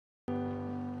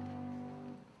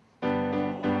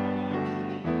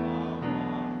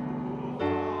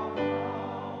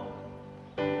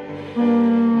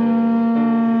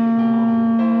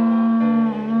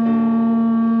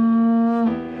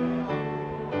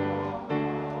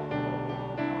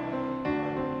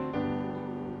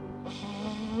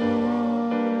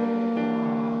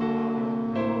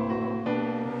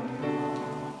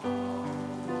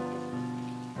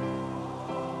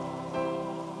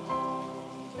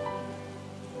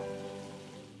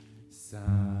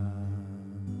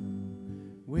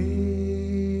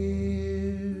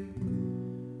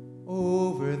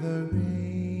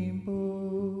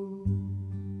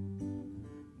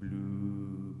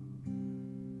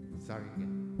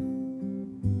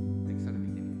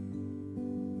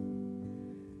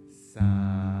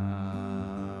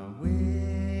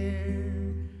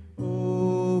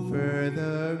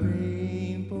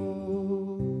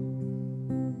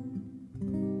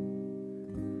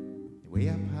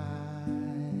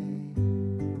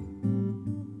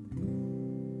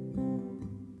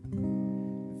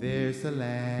There's a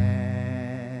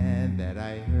land that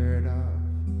I heard of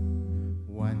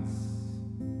once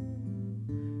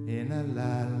in a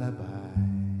lullaby.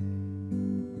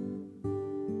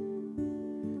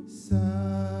 Somewhere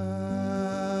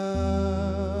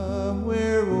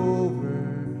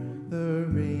over the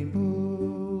rainbow,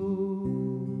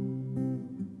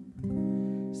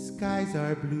 skies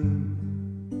are blue.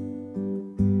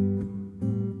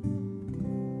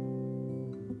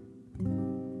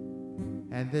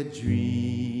 And the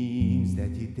dreams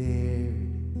that you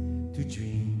dared to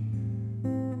dream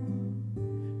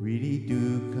really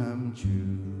do come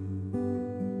true.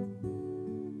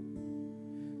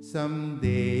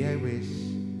 Someday I wish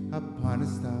upon a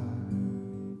star,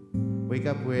 wake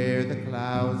up where the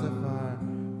clouds are far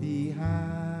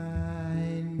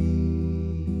behind me,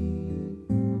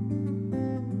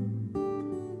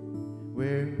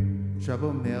 where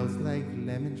trouble melts like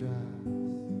lemon drops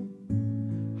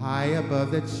high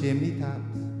above the chimney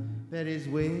tops. That is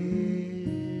where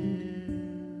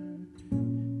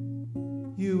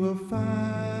you will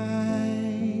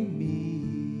find me.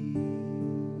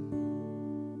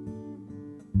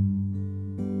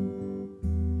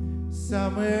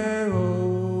 Somewhere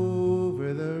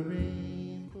over the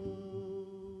rainbow,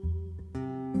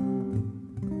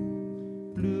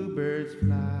 bluebirds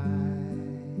fly.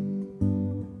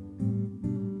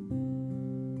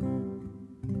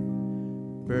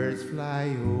 Birds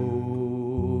fly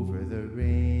over the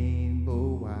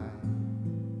rainbow. Why,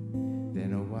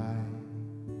 then oh why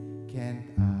can't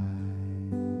I?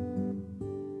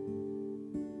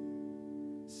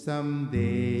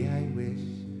 Someday I wish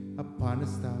upon a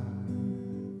star,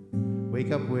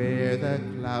 wake up where the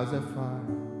clouds are far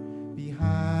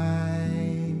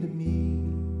behind me,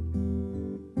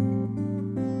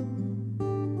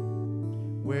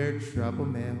 where trouble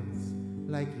melts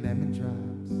like lemon drops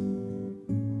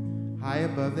high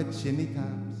above the chimney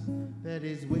tops. That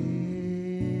is where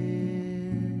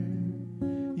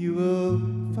you will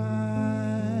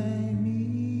find me.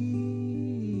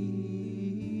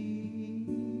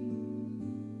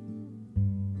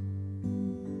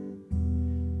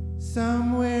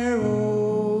 Somewhere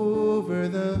over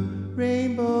the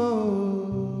rainbows,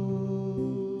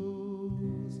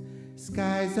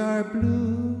 skies are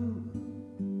blue.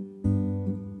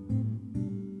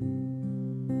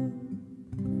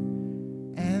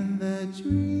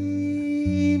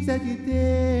 Dreams that you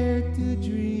dare to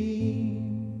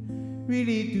dream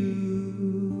really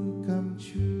do come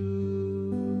true.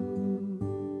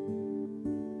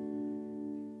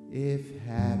 If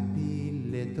happy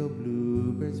little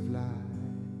bluebirds fly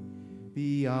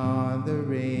beyond the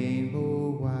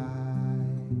rainbow, why,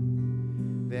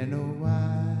 then oh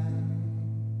why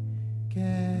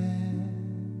can't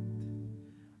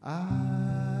I?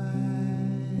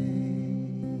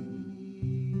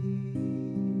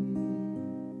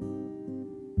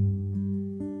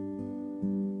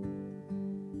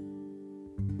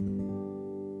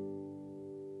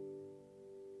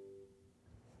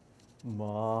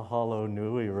 Mahalo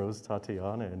nui,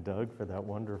 RoseTatiana and Doug, for that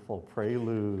wonderful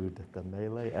prelude, the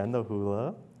Mele and the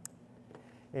Hula.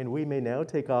 And we may now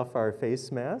take off our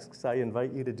face masks. I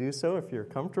invite you to do so if you're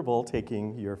comfortable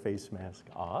taking your face mask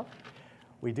off.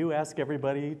 We do ask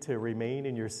everybody to remain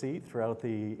in your seat throughout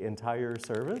the entire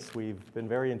service. We've been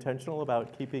very intentional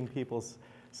about keeping people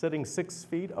sitting 6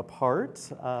 feet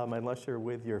apart, unless you're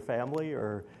with your family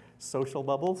or social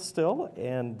bubble still.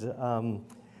 And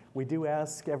we do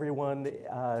ask everyone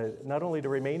not only to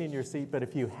remain in your seat, but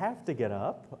if you have to get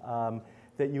up,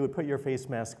 that you would put your face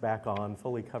mask back on,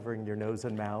 fully covering your nose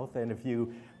and mouth. And if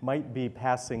you might be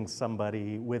passing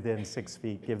somebody within 6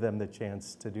 feet, give them the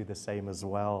chance to do the same as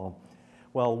well.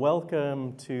 Well,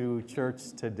 welcome to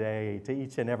church today, to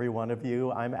each and every one of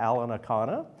you. I'm Arlen,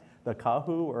 the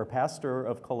kahu or pastor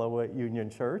of Koloa Union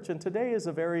Church, and today is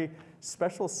a very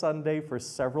special Sunday for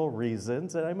several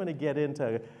reasons, and I'm going to get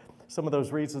into some of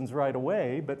those reasons right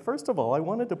away. But first of all, I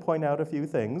wanted to point out a few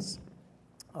things.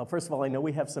 First of all, I know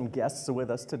we have some guests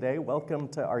with us today. Welcome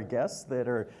to our guests that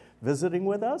are visiting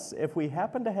with us. If we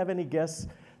happen to have any guests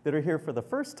that are here for the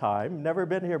first time, never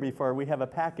been here before, we have a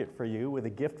packet for you with a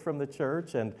gift from the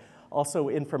church and also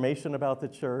information about the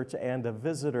church and a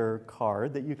visitor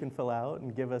card that you can fill out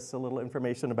and give us a little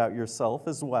information about yourself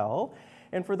as well.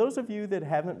 And for those of you that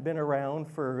haven't been around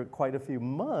for quite a few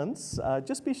months,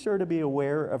 just be sure to be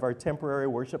aware of our temporary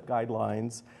worship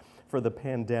guidelines for the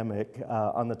pandemic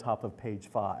on the top of page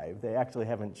 5. They actually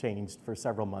haven't changed for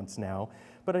several months now,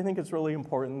 but I think it's really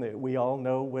important that we all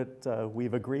know what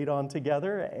we've agreed on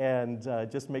together and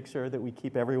just make sure that we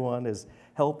keep everyone as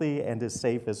healthy and as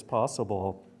safe as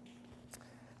possible.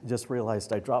 Just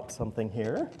realized I dropped something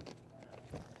here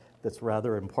that's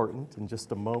rather important. In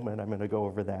just a moment, I'm going to go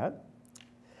over that.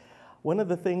 One of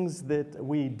the things that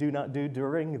we do not do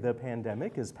during the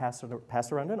pandemic is pass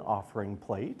around an offering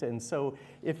plate. And so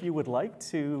if you would like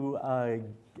to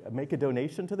make a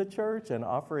donation to the church and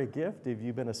offer a gift, if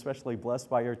you've been especially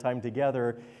blessed by your time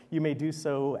together, you may do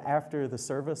so after the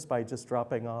service by just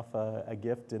dropping off a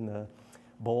gift in the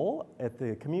bowl at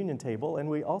the communion table. And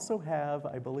we also have,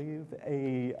 I believe,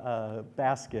 a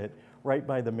basket right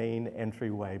by the main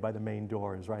entryway, by the main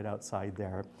doors right outside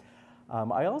there.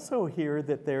 I also hear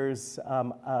that there's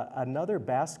another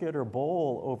basket or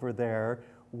bowl over there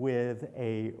with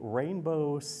a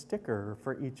rainbow sticker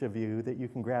for each of you that you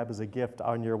can grab as a gift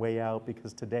on your way out,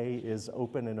 because today is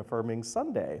Open and Affirming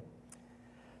Sunday.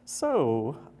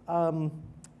 So I'm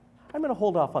going to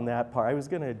hold off on that part. I was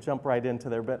going to jump right into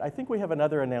there, but I think we have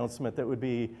another announcement that would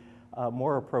be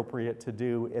more appropriate to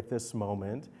do at this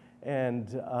moment.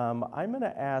 And I'm going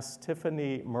to ask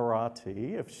Tiffany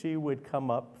Marathi if she would come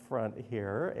up front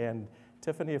here. And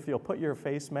Tiffany, if you'll put your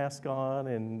face mask on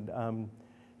and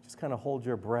just kind of hold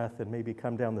your breath and maybe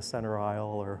come down the center aisle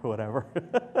or whatever.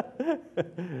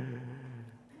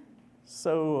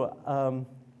 So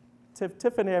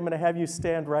Tiffany, I'm going to have you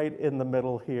stand right in the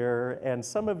middle here. And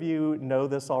some of you know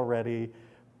this already,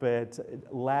 but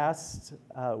last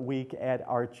week at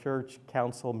our church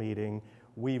council meeting,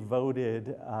 we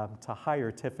voted to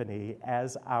hire Tiffany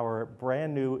as our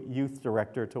brand new youth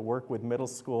director to work with middle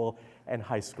school and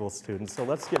high school students. So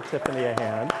let's give Tiffany a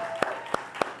hand.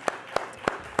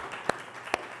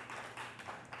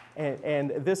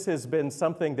 And this has been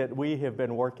something that we have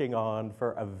been working on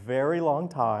for a very long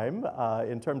time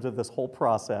in terms of this whole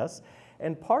process.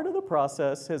 And part of the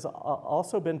process has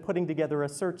also been putting together a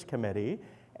search committee.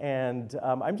 And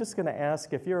I'm just going to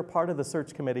ask if you're a part of the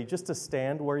search committee just to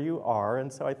stand where you are.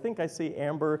 And so I think I see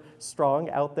Amber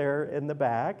Strong out there in the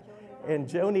back. And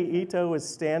Joni Ito is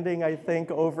standing, I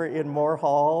think, over in Moore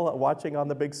Hall, watching on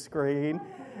the big screen.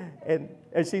 And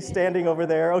she's standing over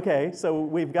there. Okay, so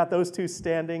we've got those two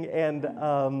standing. And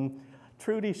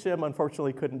Trudy Shim,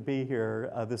 unfortunately, couldn't be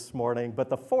here this morning. But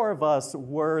the four of us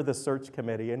were the search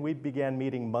committee. And we began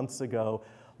meeting months ago,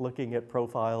 looking at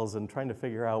profiles and trying to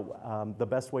figure out the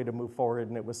best way to move forward.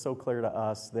 And it was so clear to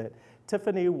us that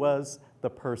Tiffany was the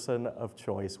person of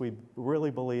choice. We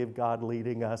really believe God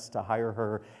leading us to hire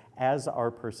her as our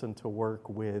person to work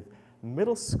with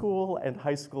middle school and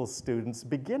high school students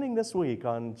beginning this week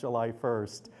on July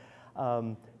 1st.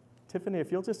 Tiffany,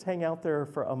 if you'll just hang out there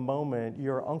for a moment,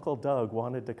 your Uncle Doug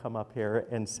wanted to come up here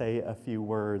and say a few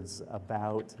words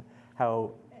about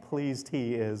how pleased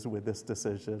he is with this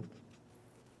decision.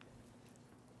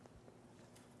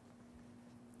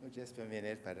 Just for a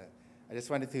minute, but I just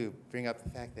wanted to bring up the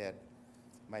fact that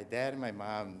my dad and my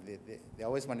mom, they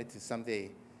always wanted to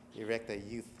someday erect a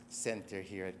youth center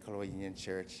here at Koloa Union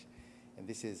Church. And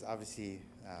this is obviously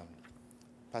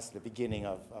possibly the beginning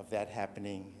of that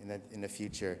happening in the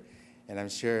future. And I'm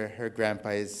sure her grandpa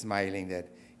is smiling that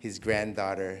his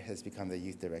granddaughter has become the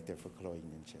youth director for Koloa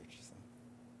Union Church. So.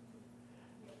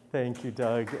 Thank you,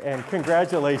 Doug. And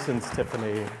congratulations,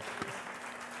 Tiffany.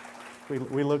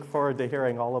 We look forward to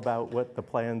hearing all about what the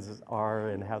plans are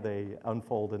and how they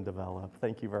unfold and develop.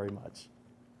 Thank you very much.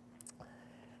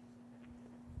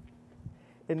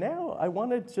 And now I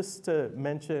wanted just to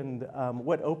mention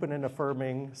what Open and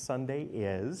Affirming Sunday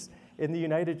is. In the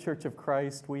United Church of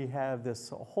Christ, we have this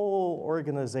whole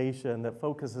organization that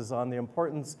focuses on the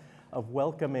importance of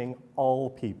welcoming all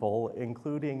people,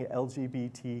 including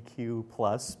LGBTQ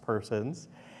plus persons.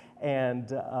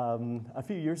 And a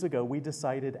few years ago, we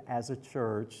decided as a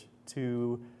church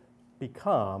to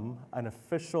become an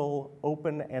official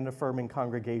open and affirming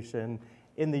congregation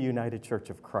in the United Church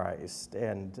of Christ.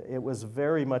 And it was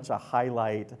very much a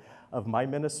highlight of my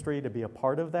ministry to be a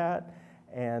part of that.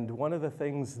 And one of the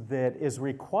things that is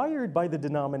required by the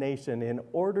denomination in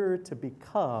order to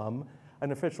become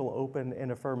an official open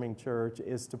and affirming church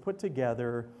is to put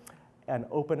together an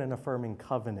open and affirming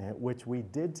covenant, which we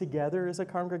did together as a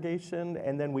congregation,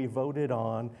 and then we voted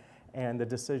on, and the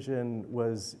decision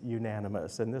was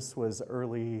unanimous. And this was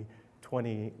early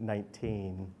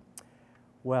 2019.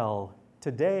 Well,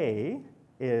 today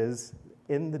is,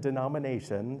 in the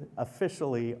denomination,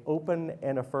 officially Open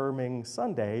and Affirming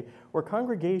Sunday, where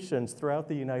congregations throughout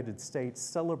the United States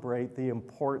celebrate the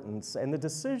importance and the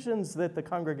decisions that the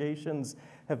congregations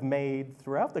have made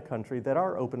throughout the country that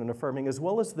are open and affirming, as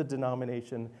well as the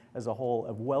denomination as a whole,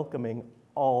 of welcoming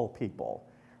all people,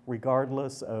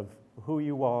 regardless of who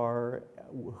you are,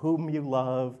 whom you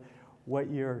love, what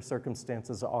your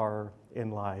circumstances are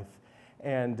in life.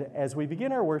 And as we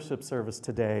begin our worship service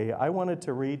today, I wanted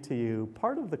to read to you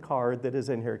part of the card that is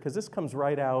in here, because this comes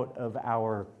right out of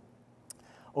our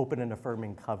open and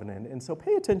affirming covenant. And so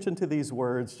pay attention to these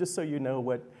words, just so you know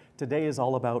what today is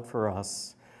all about for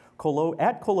us.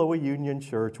 At Koloa Union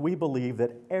Church, we believe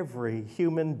that every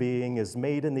human being is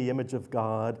made in the image of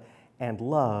God and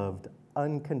loved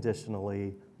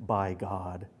unconditionally by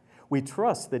God. We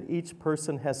trust that each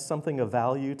person has something of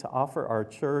value to offer our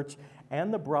church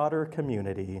and the broader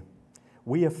community.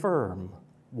 We affirm,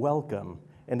 welcome,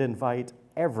 and invite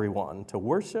everyone to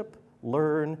worship,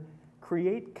 learn,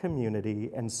 create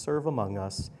community, and serve among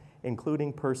us,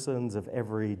 including persons of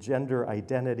every gender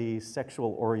identity,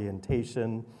 sexual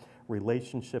orientation,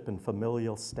 relationship and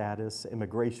familial status,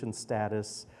 immigration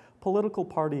status, political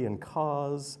party and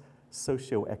cause,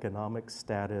 socioeconomic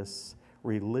status,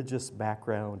 religious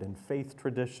background and faith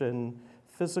tradition,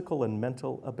 physical and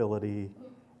mental ability,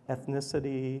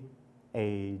 ethnicity,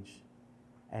 age,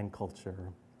 and culture.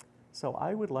 So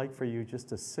I would like for you just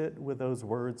to sit with those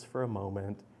words for a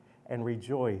moment and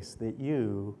rejoice that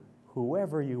you,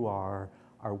 whoever you are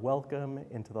welcome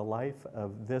into the life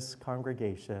of this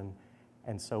congregation,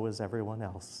 and so is everyone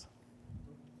else.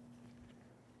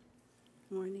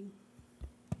 Morning.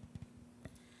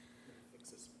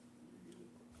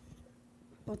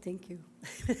 Oh, thank you.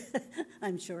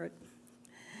 I'm short.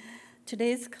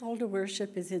 Today's call to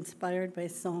worship is inspired by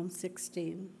Psalm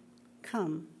 16.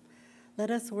 Come,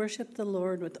 let us worship the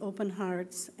Lord with open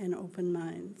hearts and open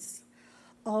minds,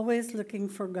 always looking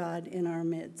for God in our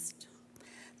midst,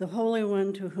 the Holy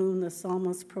One to whom the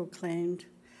psalmist proclaimed,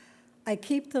 I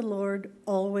keep the Lord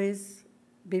always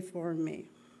before me.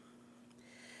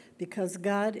 Because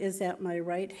God is at my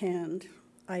right hand,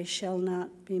 I shall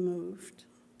not be moved.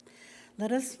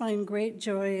 Let us find great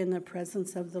joy in the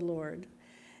presence of the Lord,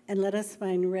 and let us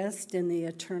find rest in the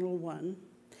Eternal One,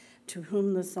 to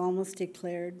whom the psalmist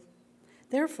declared,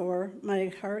 therefore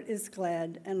my heart is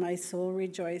glad and my soul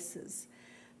rejoices.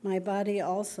 My body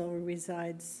also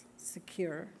resides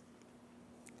secure.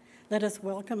 Let us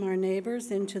welcome our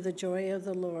neighbors into the joy of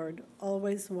the Lord,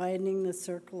 always widening the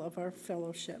circle of our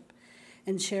fellowship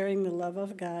and sharing the love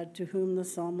of God, to whom the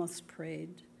psalmist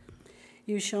prayed.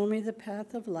 You show me the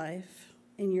path of life.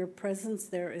 In your presence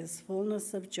there is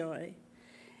fullness of joy.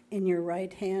 In your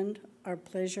right hand are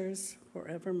pleasures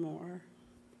forevermore.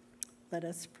 Let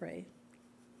us pray.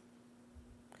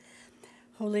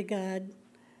 Holy God,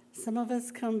 some of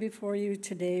us come before you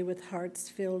today with hearts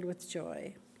filled with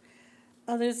joy.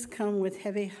 Others come with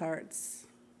heavy hearts.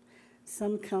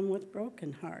 Some come with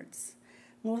broken hearts.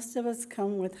 Most of us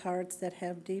come with hearts that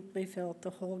have deeply felt the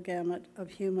whole gamut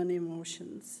of human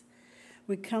emotions.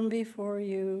 We come before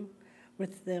you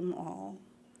with them all.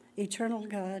 Eternal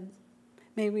God,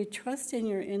 may we trust in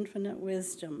your infinite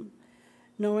wisdom,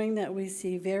 knowing that we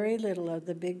see very little of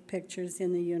the big pictures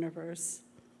in the universe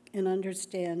and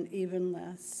understand even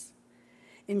less.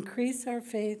 Increase our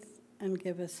faith and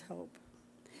give us hope.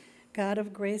 God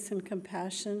of grace and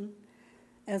compassion,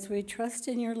 as we trust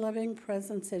in your loving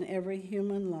presence in every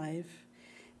human life,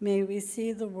 may we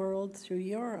see the world through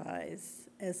your eyes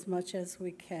as much as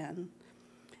we can.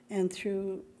 And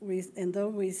though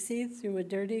we see through a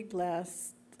dirty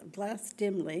glass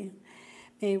dimly,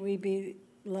 may we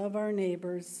love our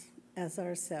neighbors as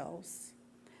ourselves,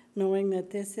 knowing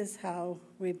that this is how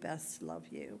we best love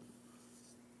you.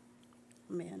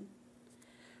 Amen.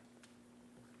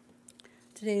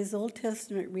 Today's Old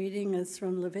Testament reading is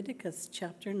from Leviticus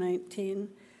chapter 19,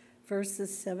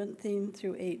 verses 17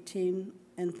 through 18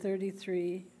 and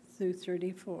 33 through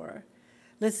 34.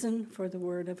 Listen for the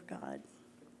word of God.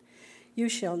 You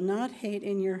shall not hate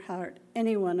in your heart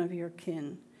any one of your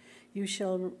kin. You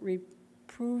shall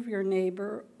reprove your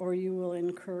neighbor, or you will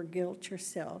incur guilt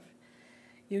yourself.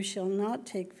 You shall not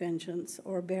take vengeance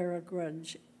or bear a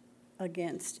grudge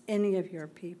against any of your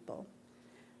people,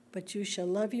 but you shall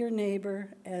love your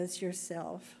neighbor as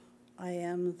yourself. I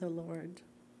am the Lord.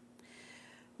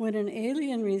 When an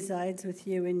alien resides with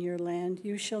you in your land,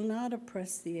 you shall not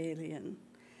oppress the alien.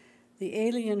 The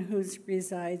alien who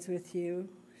resides with you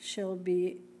shall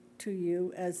be to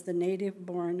you as the native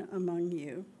born among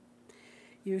you.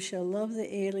 You shall love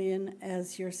the alien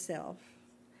as yourself,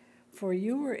 for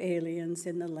you were aliens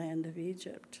in the land of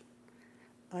Egypt.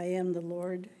 I am the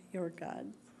Lord your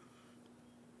God.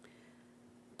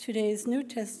 Today's New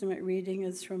Testament reading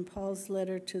is from Paul's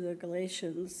letter to the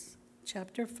Galatians,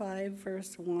 chapter 5,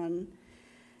 verse 1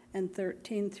 and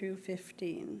 13 through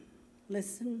 15.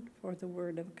 Listen for the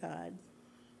word of God.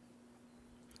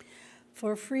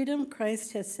 For freedom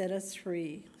Christ has set us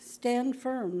free. Stand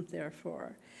firm,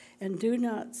 therefore, and do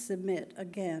not submit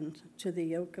again to the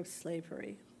yoke of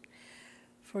slavery.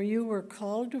 For you were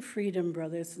called to freedom,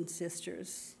 brothers and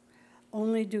sisters.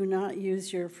 Only do not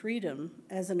use your freedom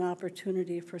as an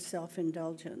opportunity for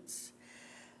self-indulgence,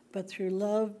 but through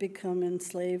love become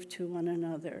enslaved to one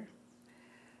another.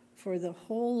 For the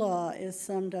whole law is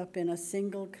summed up in a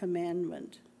single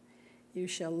commandment: you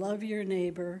shall love your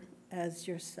neighbor as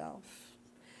yourself.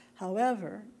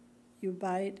 However, you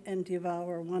bite and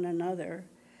devour one another.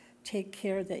 Take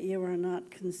care that you are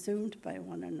not consumed by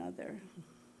one another.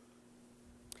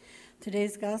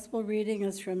 Today's gospel reading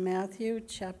is from Matthew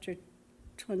chapter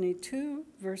 22,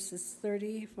 verses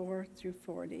 34 through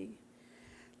 40.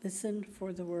 Listen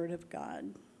for the word of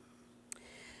God.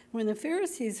 When the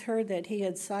Pharisees heard that he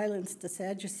had silenced the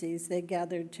Sadducees, they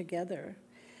gathered together.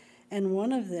 And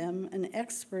one of them, an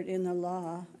expert in the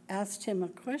law, asked him a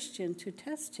question to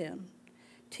test him.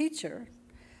 Teacher,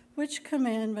 which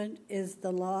commandment is in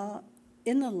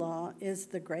the law is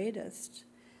the greatest?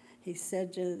 He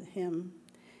said to him,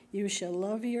 You shall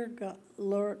love the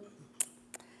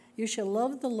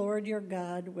Lord your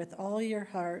God with all your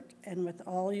heart and with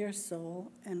all your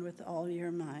soul and with all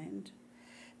your mind.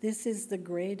 This is the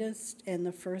greatest and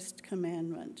the first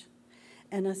commandment.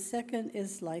 And a second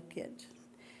is like it.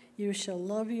 You shall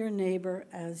love your neighbor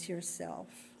as yourself.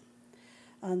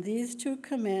 On these two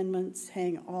commandments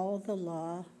hang all the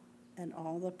law and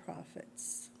all the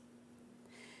prophets.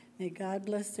 May God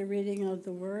bless the reading of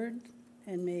the word,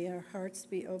 and may our hearts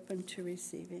be open to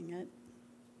receiving it.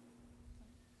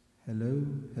 Hello,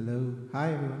 hello.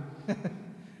 Hi, everyone.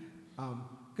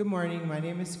 Good morning. My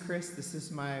name is Chris. This is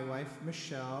my wife,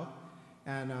 Michelle.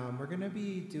 And we're going to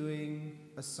be doing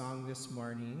a song this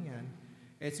morning. And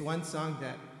it's one song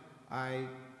that I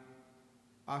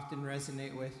often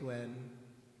resonate with when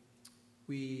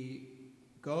we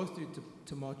go through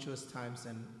tumultuous times.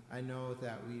 And I know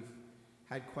that we've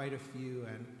had quite a few.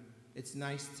 And it's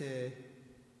nice to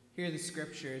hear the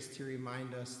scriptures to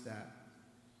remind us that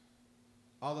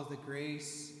all of the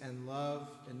grace and love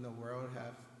in the world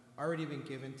have already been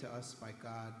given to us by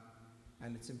God.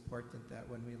 And it's important that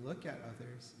when we look at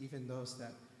others, even those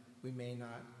that we may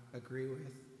not agree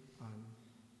with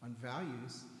on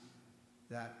values,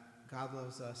 that God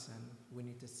loves us and we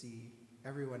need to see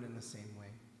everyone in the same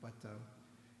way. But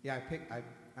yeah,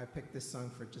 I picked this song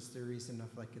for just the reason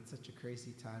of, like, it's such a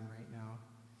crazy time right now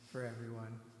for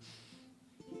everyone.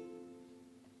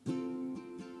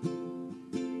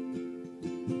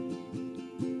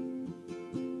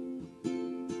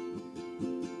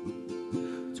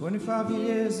 25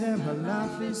 years and my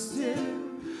life is still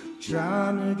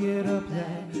trying to get up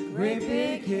that great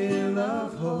big hill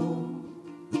of hope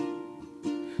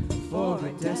for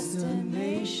a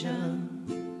destination.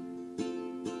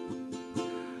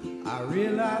 I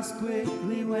realized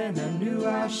quickly when I knew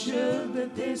I should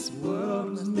that this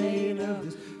world was made of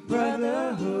this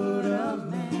brotherhood of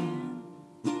man,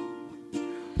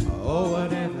 or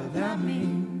whatever that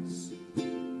means.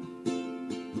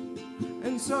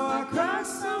 And so I cry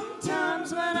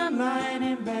sometimes when I'm lying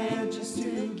in bed just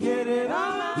to get it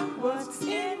all out what's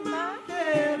in my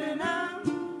head, and I'm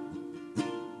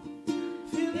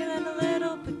feeling a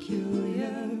little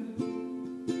peculiar.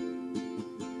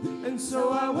 And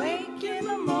so I wake in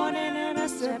the morning and I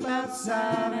step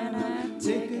outside and I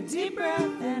take a deep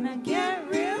breath and I get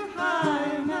real high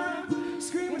and I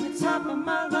scream at the top of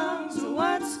my lungs,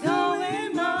 what's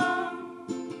going on?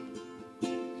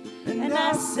 And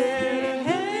I said,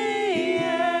 hey,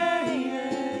 yeah,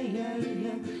 yeah, yeah,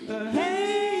 yeah.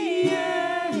 Hey,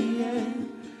 yeah, yeah.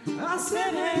 I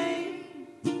said, hey,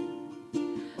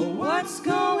 what's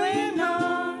going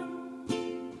on?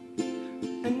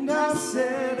 And I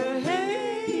said,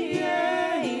 hey,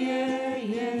 yeah, yeah,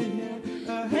 yeah,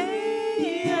 yeah.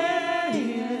 Hey, yeah,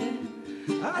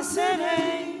 yeah. I said,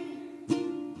 hey,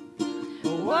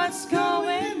 what's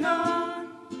going on.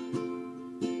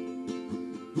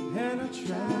 And I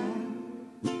try,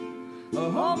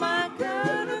 oh my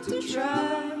God, to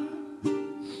try.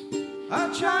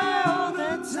 I try all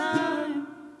the time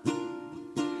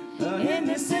in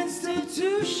this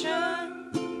institution.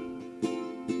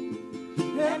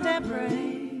 And I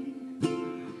pray,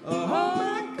 oh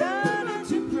my God,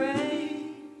 to pray.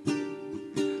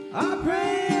 I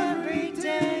pray every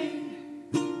day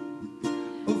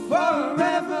for a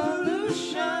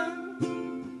revolution.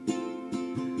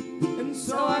 And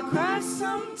so I cry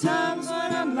sometimes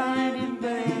when I'm lying in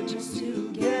bed, just to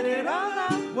get it all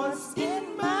out what's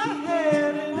in my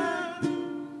head. And I'm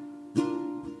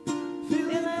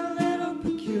feeling a little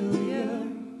peculiar.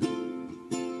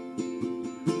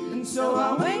 And so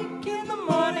I wake in the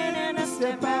morning and I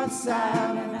step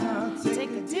outside and I'll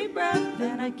take a deep breath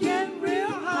and I get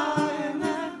real high and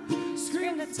I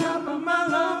scream the top of my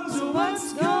lungs,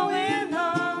 what's going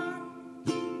on?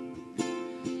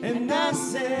 And I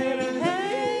said,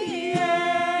 hey,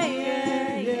 yeah,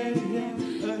 yeah, yeah,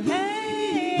 yeah.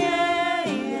 Hey, yeah,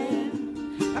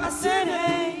 yeah. I said,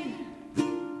 hey,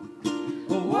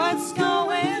 what's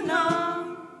going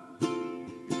on?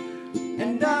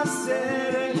 And I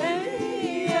said,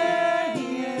 hey, yeah,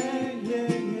 yeah,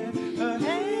 yeah, yeah.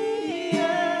 Hey,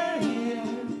 yeah,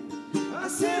 yeah. I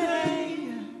said, hey,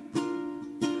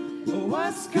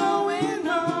 what's going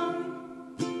on?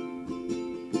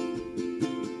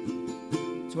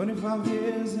 25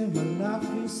 years in my life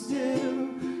is still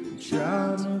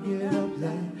trying to get up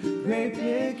that great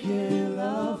big hill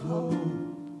of hope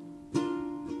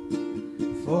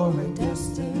for a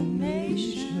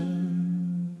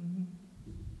destination.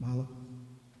 Mala.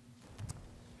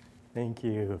 Thank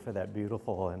you for that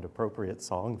beautiful and appropriate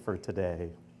song for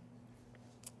today.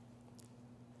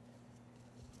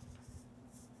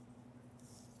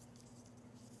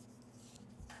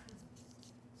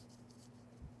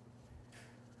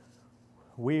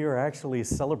 We are actually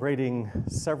celebrating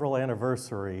several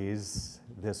anniversaries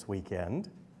this weekend.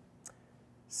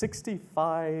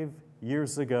 65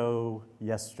 years ago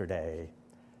yesterday,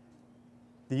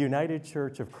 the United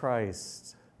Church of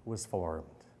Christ was formed.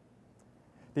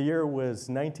 The year was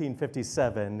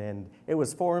 1957, and it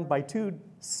was formed by two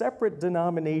separate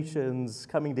denominations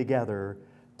coming together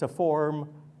to form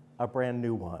a brand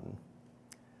new one.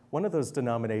 One of those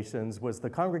denominations was the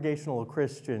Congregational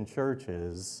Christian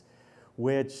Churches,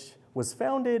 which was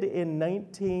founded in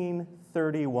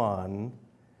 1931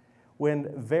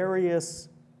 when various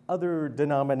other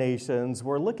denominations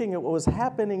were looking at what was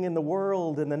happening in the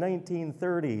world in the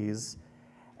 1930s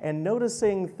and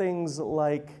noticing things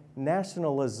like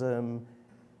nationalism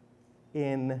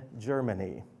in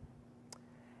Germany,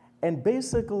 and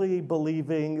basically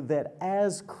believing that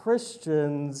as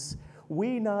Christians,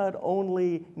 we not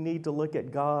only need to look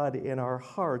at God in our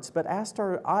hearts, but ask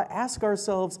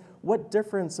ourselves, what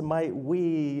difference might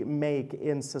we make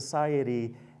in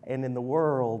society and in the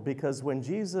world? Because when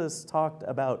Jesus talked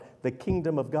about the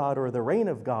kingdom of God or the reign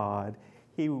of God,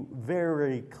 he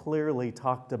very clearly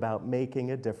talked about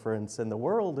making a difference in the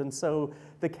world. And so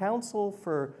the Council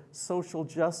for Social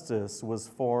Justice was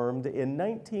formed in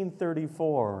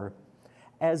 1934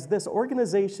 as this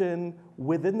organization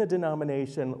within the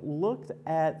denomination looked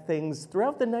at things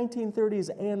throughout the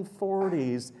 1930s and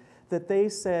 40s that they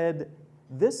said,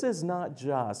 this is not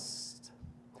just.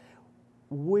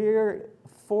 We're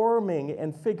forming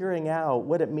and figuring out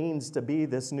what it means to be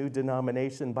this new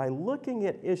denomination by looking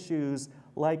at issues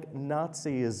like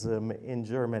Nazism in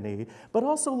Germany, but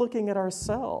also looking at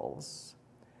ourselves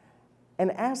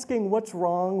and asking what's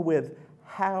wrong with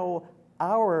how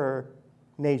our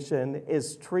nation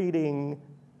is treating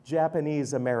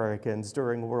Japanese Americans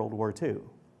during World War II,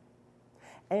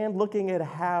 and looking at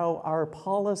how our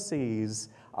policies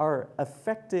are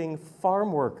affecting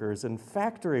farm workers and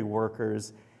factory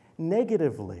workers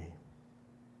negatively.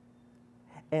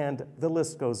 And the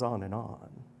list goes on and on.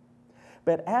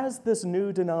 But as this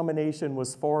new denomination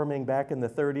was forming back in the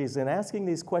 30s and asking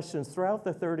these questions throughout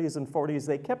the 30s and 40s,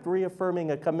 they kept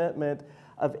reaffirming a commitment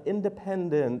of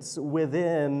independence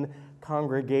within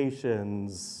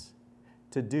congregations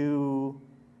to do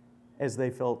as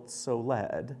they felt so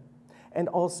led, and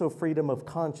also freedom of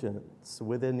conscience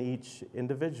within each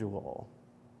individual.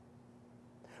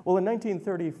 Well, in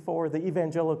 1934, the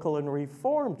Evangelical and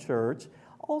Reformed Church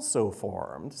also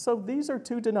formed. So these are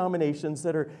two denominations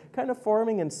that are kind of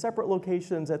forming in separate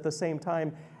locations at the same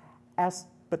time,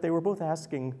 but they were both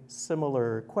asking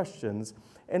similar questions.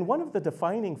 And one of the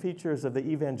defining features of the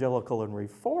Evangelical and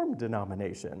Reformed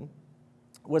denomination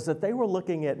was that they were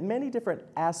looking at many different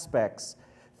aspects,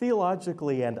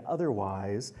 theologically and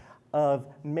otherwise, of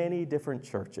many different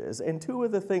churches. And two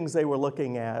of the things they were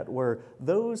looking at were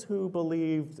those who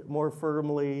believed more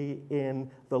firmly in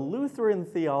the Lutheran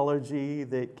theology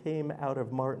that came out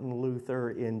of Martin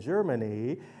Luther in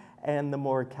Germany, and the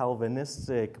more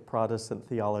Calvinistic Protestant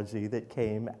theology that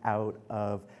came out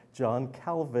of John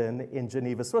Calvin in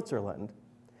Geneva, Switzerland.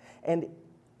 And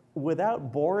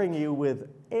without boring you with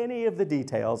any of the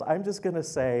details, I'm just going to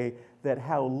say that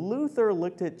how Luther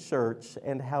looked at church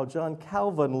and how John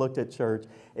Calvin looked at church,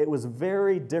 it was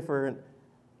very different,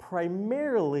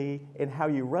 primarily in how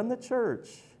you run the church,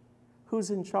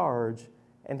 who's in charge,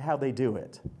 and how they do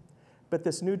it. But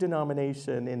this new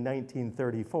denomination in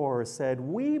 1934 said,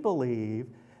 we believe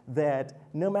that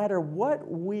no matter what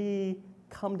we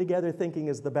come together thinking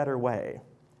is the better way,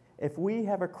 if we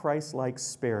have a Christ-like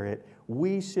spirit,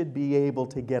 we should be able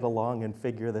to get along and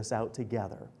figure this out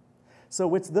together.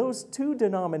 So it's those two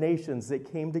denominations that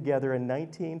came together in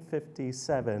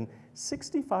 1957,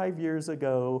 65 years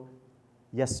ago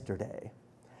yesterday,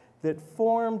 that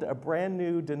formed a brand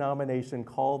new denomination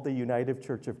called the United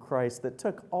Church of Christ that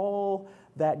took all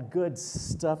that good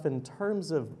stuff in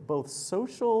terms of both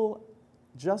social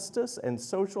justice and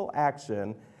social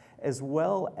action, as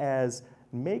well as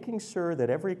making sure that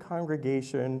every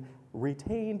congregation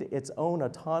retained its own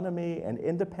autonomy and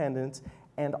independence,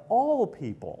 and all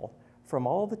people from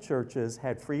all the churches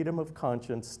had freedom of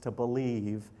conscience to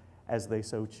believe as they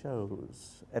so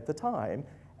chose at the time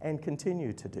and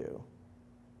continue to do.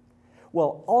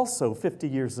 Well, also 50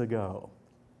 years ago,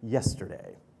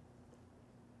 yesterday,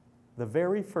 the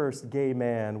very first gay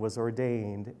man was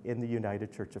ordained in the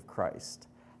United Church of Christ,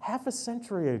 half a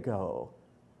century ago,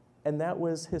 and that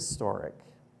was historic.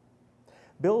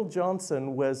 Bill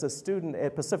Johnson was a student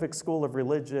at Pacific School of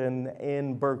Religion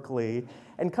in Berkeley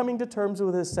and coming to terms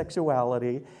with his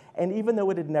sexuality, and even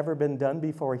though it had never been done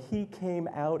before, he came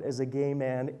out as a gay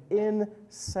man in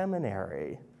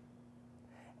seminary.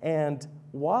 And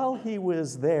while he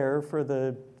was there for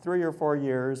the 3 or 4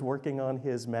 years working on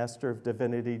his Master of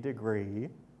Divinity degree,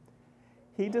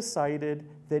 he decided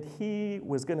that he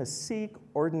was going to seek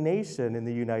ordination in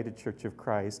the United Church of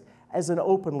Christ as an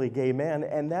openly gay man,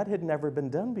 and that had never been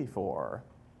done before.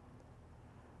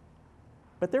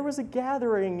 But there was a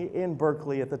gathering in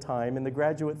Berkeley at the time, in the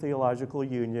Graduate Theological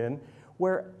Union,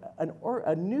 where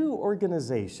a new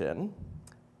organization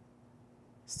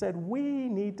said, we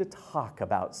need to talk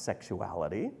about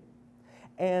sexuality,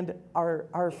 and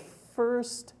our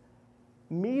first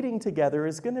meeting together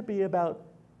is going to be about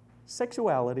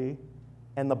sexuality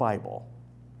and the Bible.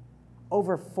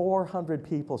 Over 400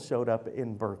 people showed up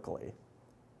in Berkeley.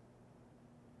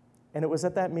 And it was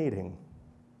at that meeting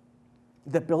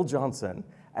that Bill Johnson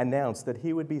announced that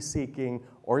he would be seeking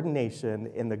ordination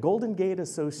in the Golden Gate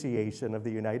Association of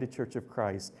the United Church of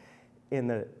Christ in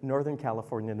the Northern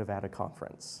California, Nevada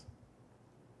Conference.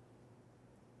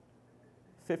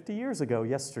 50 years ago,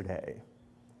 yesterday,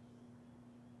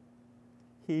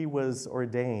 he was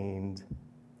ordained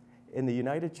in the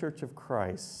United Church of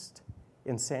Christ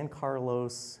in San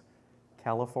Carlos,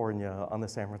 California, on the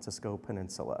San Francisco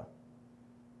Peninsula.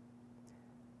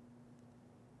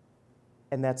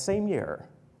 And that same year,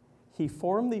 he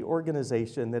formed the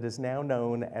organization that is now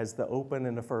known as the Open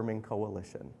and Affirming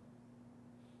Coalition.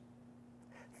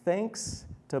 Thanks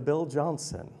to Bill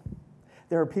Johnson,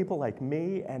 there are people like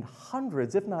me and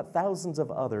hundreds, if not thousands of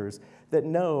others that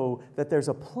know that there's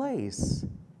a place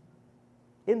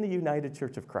in the United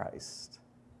Church of Christ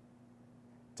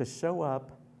to show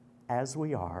up as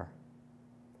we are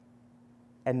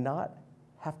and not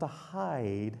have to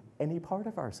hide any part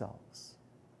of ourselves.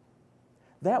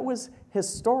 That was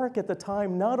historic at the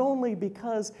time, not only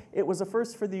because it was a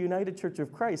first for the United Church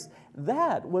of Christ,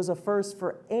 that was a first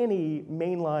for any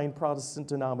mainline Protestant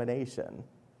denomination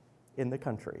in the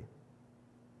country.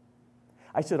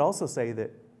 I should also say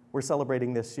that we're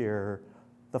celebrating this year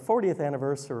the 40th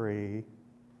anniversary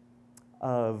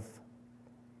of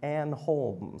Anne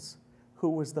Holmes,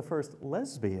 who was the first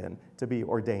lesbian to be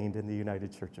ordained in the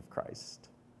United Church of Christ.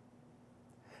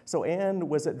 So Anne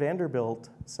was at Vanderbilt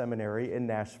Seminary in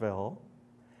Nashville,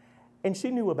 and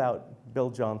she knew about Bill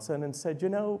Johnson and said, you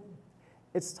know,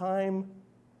 it's time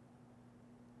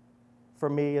for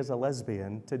me as a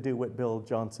lesbian to do what Bill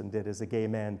Johnson did as a gay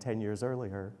man 10 years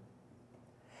earlier.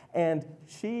 And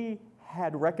she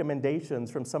had recommendations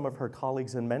from some of her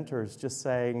colleagues and mentors just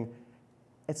saying,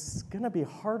 it's going to be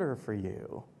harder for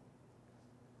you.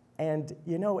 And,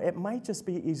 you know, it might just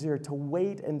be easier to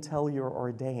wait until you're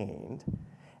ordained.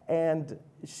 And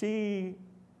she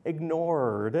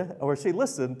ignored, or she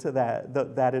listened to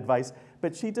that advice,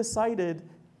 but she decided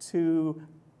to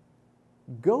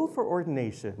go for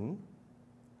ordination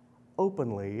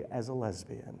openly as a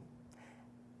lesbian.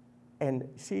 And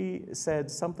she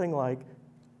said something like,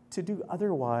 to do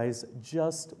otherwise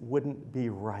just wouldn't be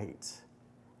right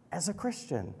as a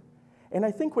Christian. And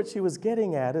I think what she was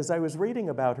getting at as I was reading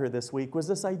about her this week was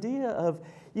this idea of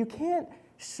you can't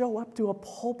show up to a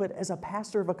pulpit as a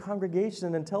pastor of a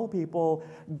congregation and tell people,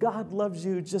 God loves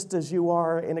you just as you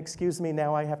are, and excuse me,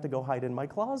 now I have to go hide in my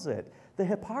closet. The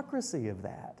hypocrisy of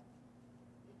that.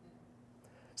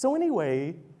 So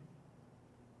anyway,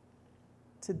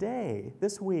 today,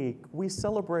 this week, we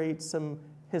celebrate some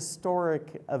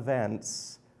historic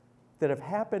events that have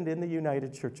happened in the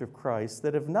United Church of Christ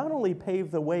that have not only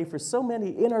paved the way for so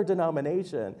many in our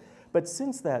denomination, but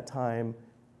since that time,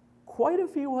 quite a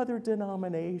few other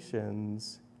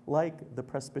denominations, like the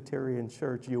Presbyterian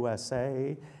Church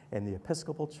USA and the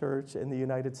Episcopal Church in the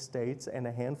United States and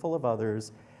a handful of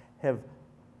others, have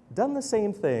done the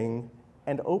same thing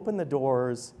and opened the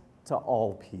doors to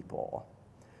all people.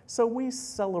 So we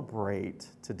celebrate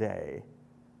today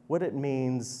what it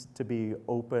means to be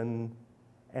open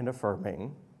and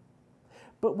affirming.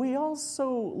 But we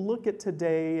also look at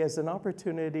today as an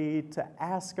opportunity to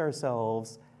ask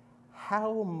ourselves,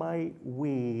 how might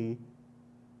we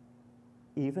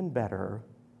even better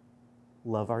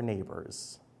love our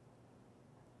neighbors?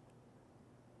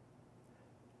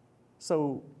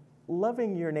 So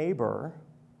loving your neighbor,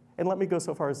 and let me go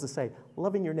so far as to say,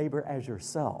 loving your neighbor as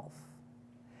yourself,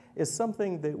 is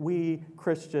something that we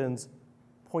Christians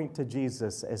point to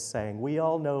Jesus as saying. We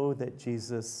all know that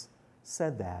Jesus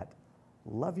said that.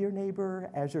 Love your neighbor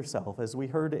as yourself, as we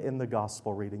heard in the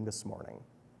gospel reading this morning.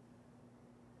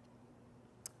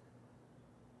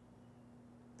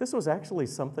 This was actually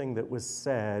something that was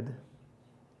said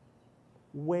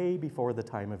way before the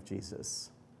time of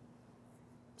Jesus.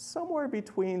 Somewhere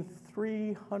between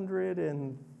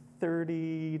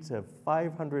 330 to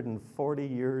 540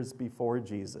 years before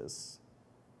Jesus.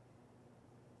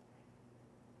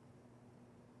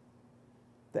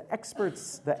 The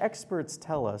experts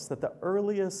tell us that the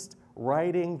earliest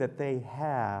writing that they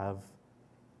have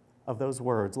of those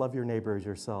words, love your neighbor as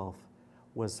yourself,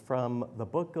 was from the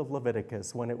book of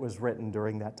Leviticus when it was written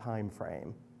during that time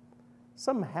frame,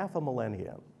 some half a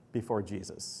millennium before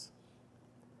Jesus.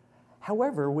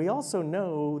 However, we also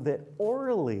know that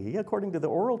orally, according to the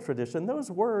oral tradition, those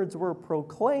words were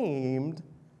proclaimed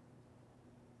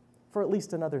for at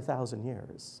least another 1,000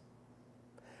 years.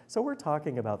 So we're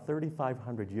talking about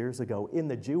 3,500 years ago in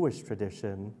the Jewish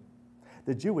tradition,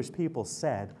 the Jewish people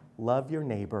said, love your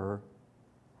neighbor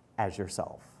as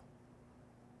yourself.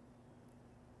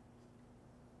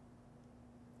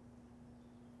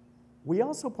 We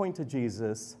also point to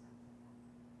Jesus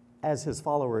as his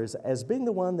followers as being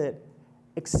the one that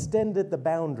extended the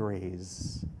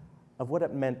boundaries of what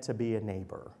it meant to be a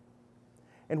neighbor.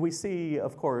 And we see,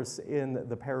 of course, in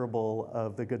the parable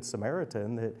of the Good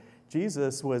Samaritan that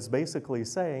Jesus was basically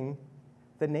saying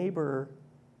the neighbor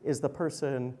is the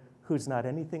person who's not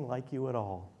anything like you at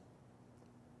all.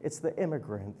 It's the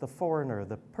immigrant, the foreigner,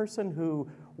 the person who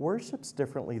worships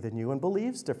differently than you and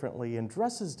believes differently and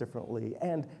dresses differently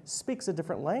and speaks a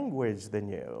different language than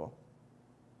you.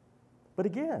 But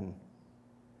again,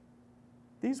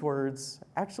 these words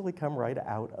actually come right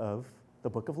out of the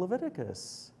book of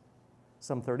Leviticus,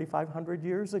 some 3,500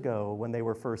 years ago when they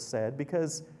were first said,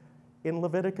 because in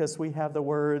Leviticus we have the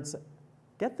words,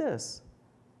 get this,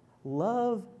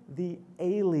 love the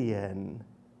alien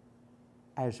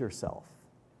as yourself.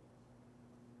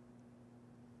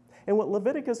 And what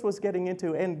Leviticus was getting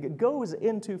into and goes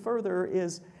into further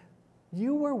is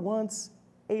you were once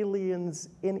aliens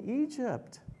in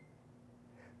Egypt.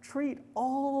 Treat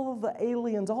all the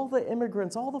aliens, all the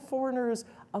immigrants, all the foreigners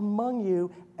among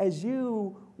you as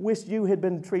you wished you had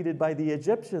been treated by the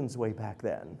Egyptians way back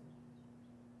then.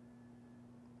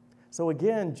 So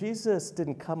again, Jesus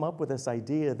didn't come up with this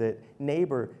idea that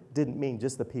neighbor didn't mean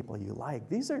just the people you like.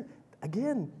 These are,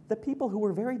 again, the people who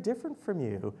were very different from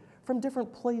you, from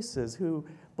different places, who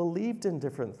believed in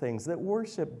different things, that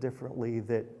worshiped differently,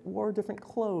 that wore different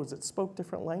clothes, that spoke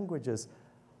different languages.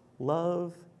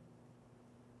 Love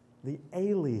the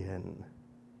alien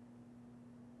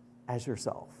as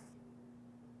yourself.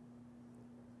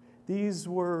 These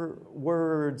were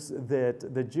words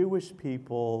that the Jewish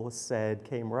people said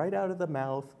came right out of the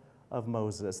mouth of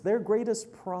Moses, their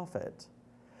greatest prophet,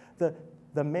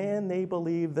 the man they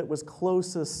believed that was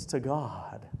closest to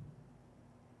God.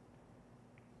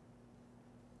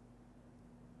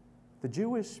 The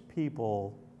Jewish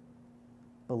people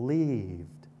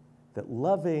believed that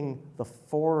loving the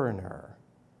foreigner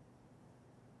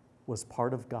was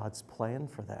part of God's plan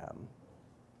for them.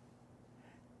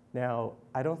 Now,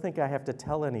 I don't think I have to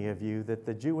tell any of you that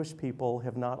the Jewish people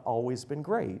have not always been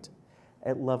great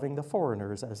at loving the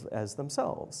foreigners as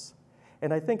themselves.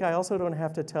 And I think I also don't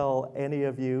have to tell any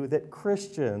of you that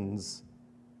Christians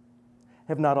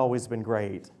have not always been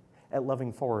great at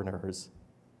loving foreigners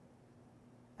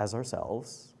as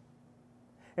ourselves.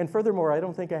 And furthermore, I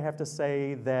don't think I have to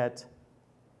say that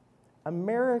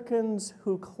Americans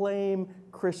who claim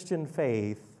Christian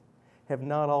faith have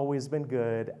not always been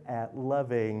good at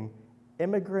loving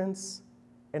immigrants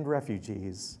and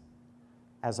refugees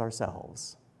as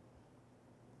ourselves.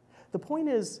 The point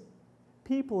is,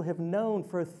 people have known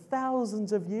for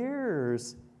thousands of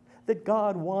years that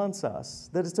God wants us,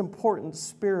 that it's important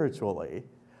spiritually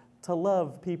to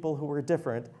love people who are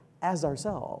different as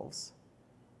ourselves.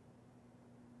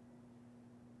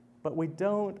 But we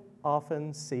don't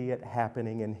often see it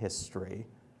happening in history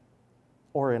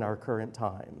or in our current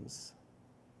times.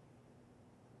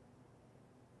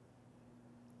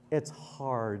 It's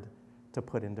hard to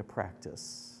put into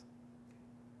practice.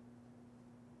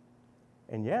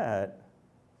 And yet,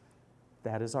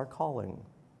 that is our calling.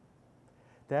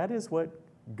 That is what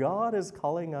God is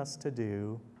calling us to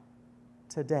do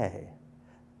today,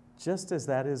 just as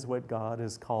that is what God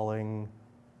is calling,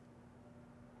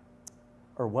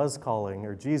 or was calling,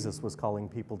 or Jesus was calling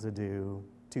people to do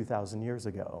 2,000 years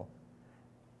ago,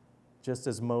 just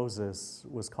as Moses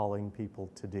was calling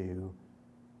people to do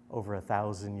over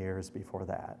 1,000 years before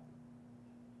that.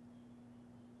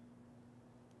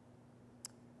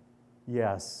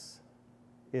 Yes,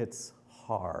 it's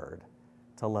hard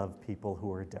to love people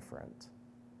who are different,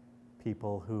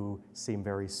 people who seem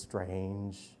very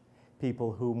strange,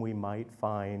 people whom we might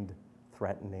find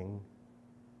threatening.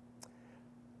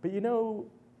 But you know,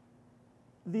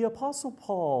 the Apostle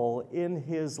Paul, in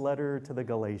his letter to the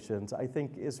Galatians, I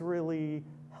think is really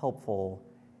helpful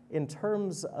in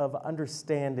terms of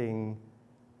understanding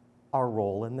our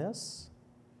role in this.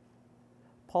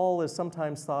 Paul is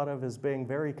sometimes thought of as being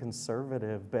very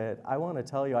conservative, but I want to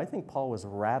tell you, I think Paul was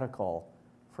radical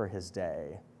for his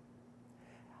day.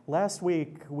 Last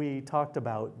week, we talked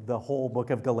about the whole book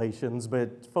of Galatians,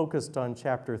 but focused on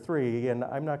chapter 3, and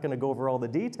I'm not going to go over all the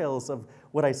details of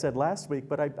what I said last week,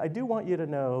 but I do want you to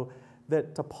know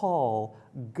that to Paul,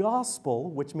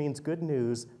 gospel, which means good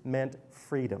news, meant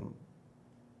freedom.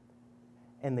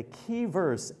 And the key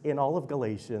verse in all of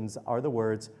Galatians are the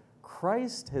words,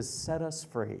 Christ has set us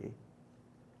free.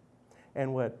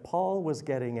 And what Paul was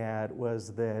getting at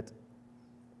was that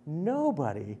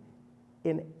nobody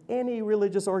in any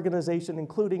religious organization,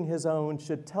 including his own,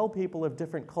 should tell people of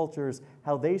different cultures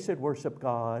how they should worship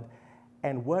God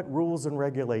and what rules and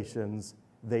regulations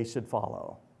they should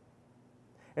follow.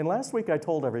 And last week I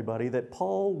told everybody that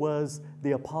Paul was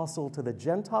the apostle to the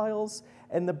Gentiles,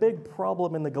 and the big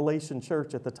problem in the Galatian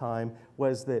church at the time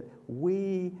was that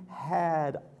we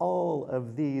had all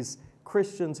of these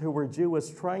Christians who were Jewish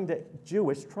trying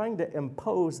to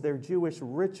impose their Jewish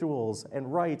rituals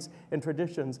and rites and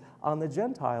traditions on the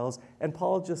Gentiles, and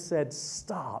Paul just said,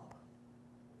 stop.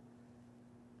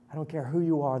 I don't care who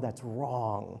you are, that's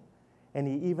wrong. And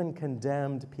he even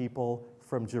condemned people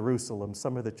from Jerusalem,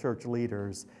 some of the church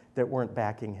leaders that weren't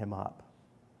backing him up.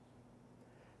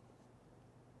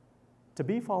 To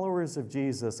be followers of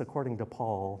Jesus, according to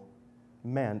Paul,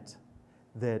 meant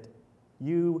that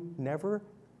you never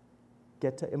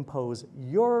get to impose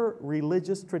your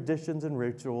religious traditions and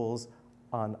rituals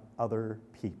on other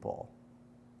people,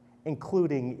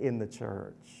 including in the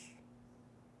church.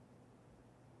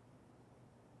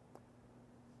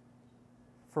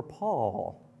 For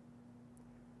Paul,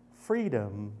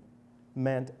 freedom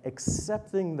meant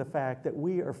accepting the fact that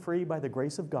we are free by the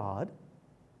grace of God.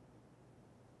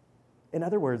 In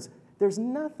other words, there's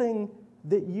nothing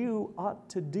that you ought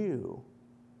to do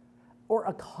or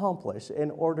accomplish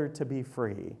in order to be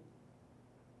free.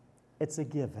 It's a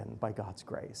given by God's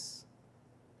grace.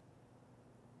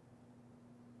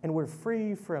 And we're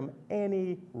free from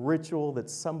any ritual that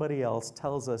somebody else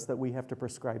tells us that we have to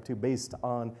prescribe to based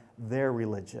on their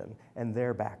religion and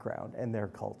their background and their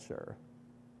culture.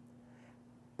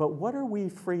 But what are we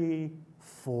free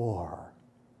for?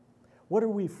 What are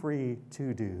we free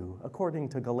to do? According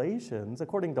to Galatians,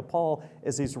 according to Paul,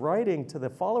 as he's writing to the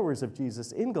followers of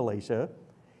Jesus in Galatia,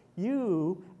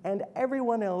 you and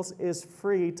everyone else is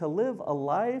free to live a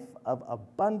life of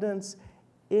abundance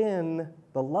in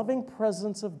the loving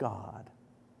presence of God.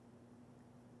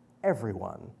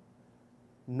 Everyone,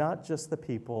 not just the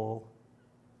people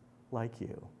like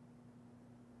you.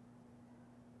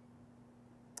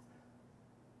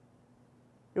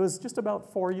 It was just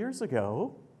about 4 years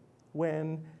ago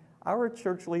when our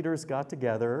church leaders got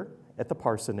together at the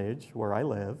parsonage where I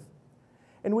live,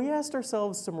 And we asked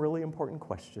ourselves some really important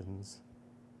questions.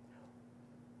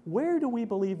 Where do we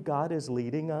believe God is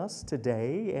leading us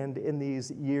today and in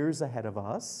these years ahead of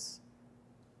us?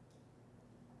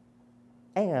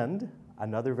 And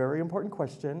another very important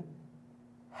question,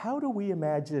 how do we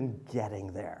imagine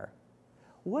getting there?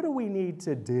 What do we need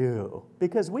to do?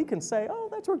 Because we can say, oh,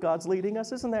 that's where God's leading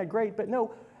us, isn't that great? But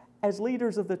no, as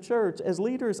leaders of the church, as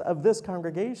leaders of this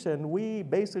congregation, we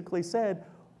basically said,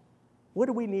 what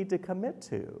do we need to commit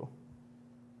to?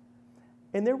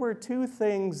 And there were two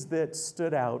things that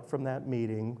stood out from that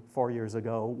meeting 4 years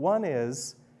ago. One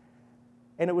is,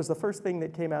 and it was the first thing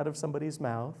that came out of somebody's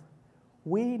mouth,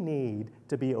 we need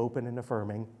to be open and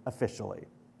affirming officially.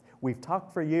 We've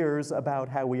talked for years about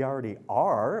how we already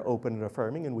are open and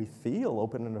affirming, and we feel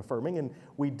open and affirming, and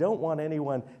we don't want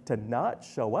anyone to not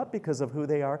show up because of who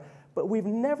they are, but we've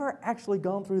never actually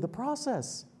gone through the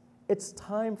process. It's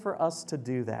time for us to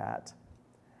do that.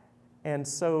 And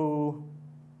so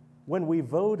when we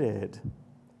voted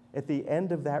at the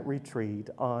end of that retreat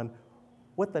on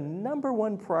what the number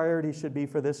one priority should be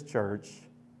for this church,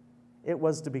 it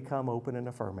was to become open and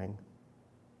affirming.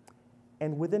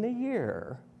 And within a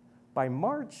year, by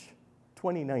March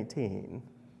 2019,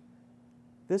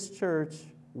 this church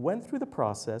went through the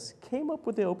process, came up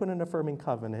with the open and affirming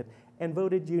covenant, and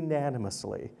voted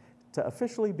unanimously to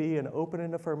officially be an open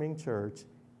and affirming church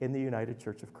in the United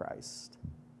Church of Christ.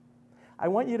 I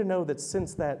want you to know that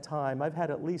since that time, I've had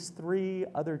at least 3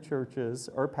 other churches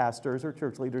or pastors or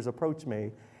church leaders approach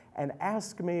me and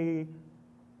ask me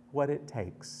what it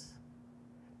takes,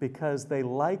 because they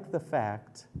like the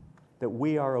fact that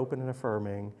we are open and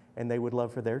affirming, and they would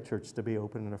love for their church to be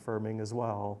open and affirming as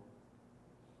well.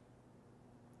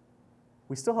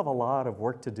 We still have a lot of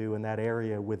work to do in that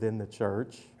area within the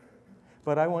church,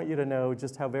 but I want you to know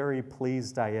just how very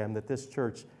pleased I am that this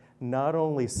church not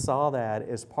only saw that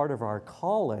as part of our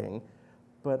calling,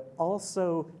 but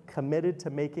also committed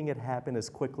to making it happen as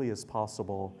quickly as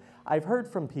possible. I've heard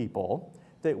from people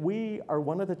that we are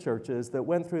one of the churches that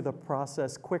went through the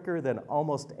process quicker than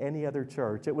almost any other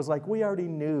church. It was like we already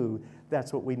knew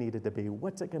that's what we needed to be.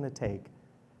 What's it going to take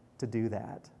to do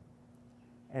that?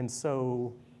 And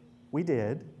so we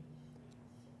did.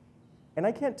 And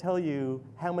I can't tell you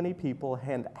how many people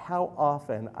and how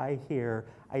often I hear,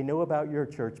 I know about your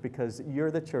church because you're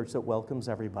the church that welcomes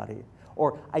everybody.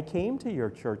 Or I came to your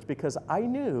church because I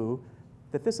knew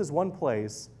that this is one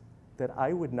place that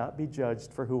I would not be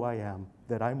judged for who I am,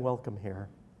 that I'm welcome here.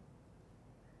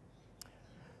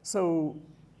 So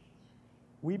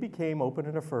we became open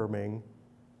and affirming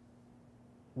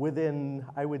within,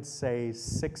 I would say,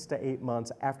 6 to 8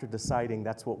 months after deciding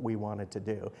that's what we wanted to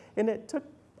do. And it took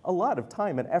a lot of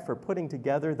time and effort putting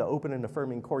together the open and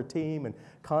affirming core team and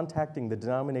contacting the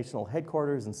denominational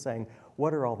headquarters and saying,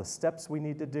 what are all the steps we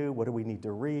need to do? What do we need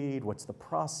to read? What's the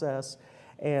process?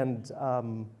 And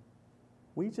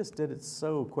we just did it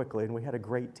so quickly, and we had a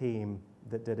great team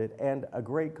that did it, and a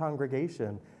great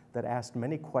congregation that asked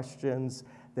many questions,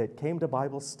 that came to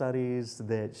Bible studies,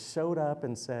 that showed up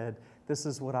and said, this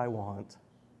is what I want.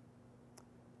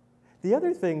 The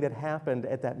other thing that happened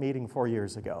at that meeting 4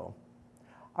 years ago,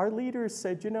 our leaders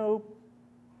said, you know,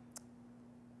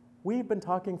 we've been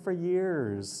talking for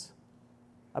years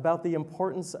about the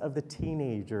importance of the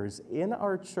teenagers in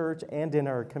our church and in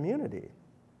our community.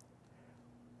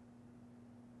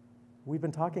 We've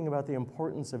been talking about the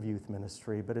importance of youth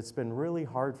ministry, but it's been really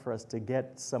hard for us to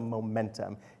get some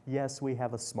momentum. Yes, we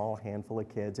have a small handful of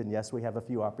kids, and yes, we have a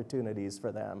few opportunities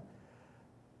for them.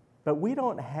 But we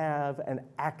don't have an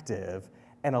active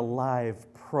and a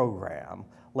live program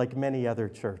like many other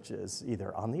churches,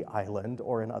 either on the island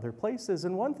or in other places.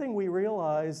 And one thing we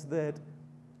realized that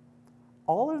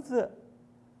all of the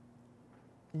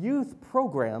youth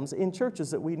programs in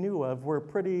churches that we knew of were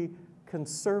pretty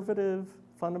conservative,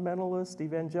 fundamentalist,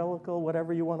 evangelical,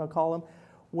 whatever you want to call them,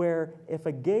 where if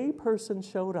a gay person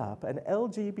showed up, an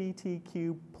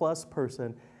LGBTQ plus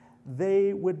person,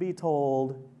 they would be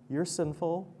told, you're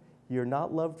sinful, you're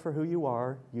not loved for who you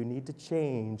are, you need to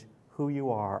change who you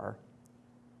are.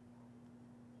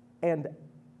 And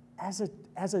as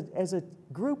a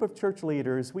group of church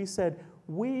leaders, we said,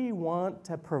 we want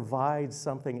to provide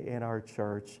something in our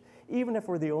church, even if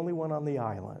we're the only one on the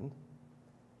island,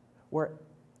 where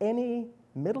any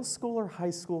middle school or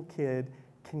high school kid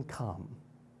can come,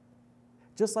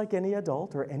 just like any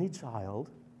adult or any child,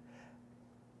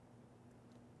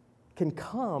 can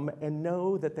come and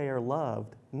know that they are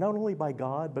loved, not only by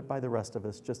God, but by the rest of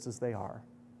us, just as they are.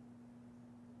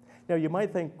 Now, you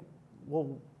might think,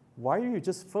 well, why are you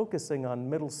just focusing on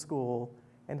middle school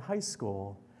and high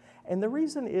school? And the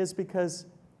reason is because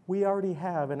We already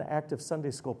have an active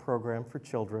Sunday school program for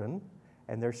children,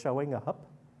 and they're showing up.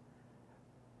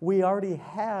 We already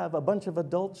have a bunch of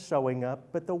adults showing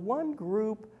up, but the one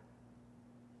group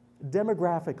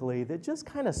demographically that just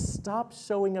kind of stops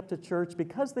showing up to church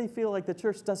because they feel like the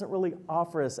church doesn't really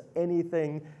offer us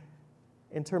anything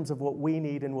in terms of what we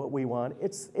need and what we want,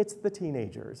 it's the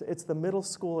teenagers. It's the middle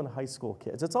school and high school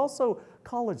kids. It's also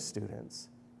college students.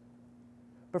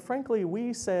 But frankly,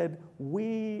 we said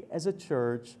we as a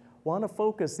church want to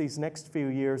focus these next few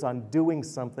years on doing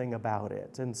something about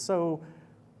it. And so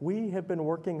we have been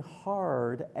working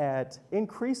hard at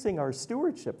increasing our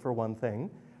stewardship, for one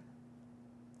thing,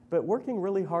 but working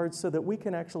really hard so that we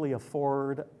can actually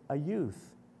afford a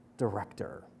youth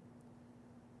director.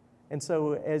 And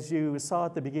so as you saw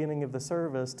at the beginning of the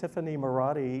service, Tiffany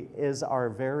Marotti is our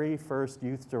very first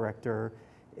youth director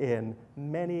in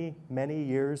many, many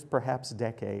years, perhaps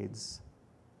decades.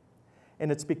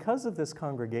 And it's because of this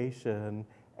congregation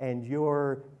and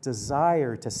your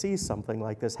desire to see something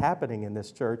like this happening in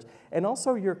this church, and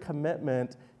also your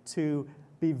commitment to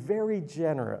be very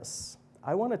generous.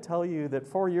 I want to tell you that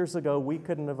 4 years ago, we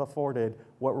couldn't have afforded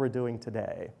what we're doing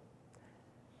today.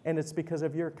 And it's because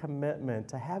of your commitment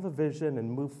to have a vision and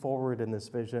move forward in this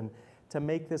vision to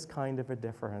make this kind of a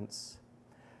difference.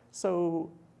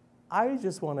 So I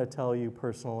just want to tell you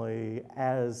personally,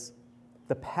 as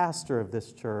the pastor of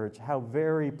this church, how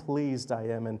very pleased I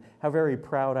am and how very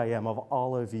proud I am of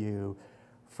all of you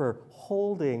for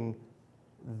holding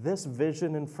this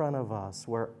vision in front of us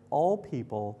where all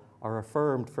people are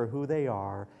affirmed for who they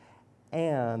are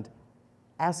and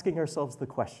asking ourselves the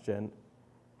question,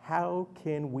 how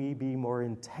can we be more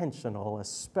intentional,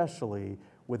 especially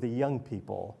with the young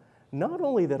people, not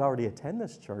only that already attend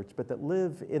this church, but that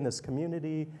live in this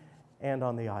community and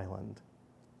on the island?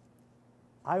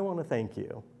 I want to thank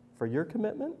you for your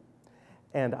commitment,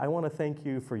 and I want to thank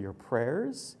you for your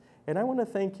prayers, and I want to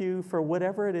thank you for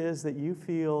whatever it is that you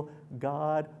feel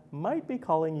God might be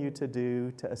calling you to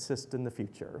do to assist in the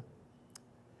future.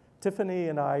 Tiffany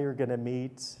and I are going to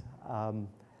meet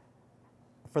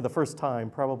for the first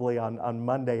time probably on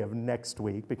Monday of next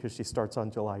week, because she starts on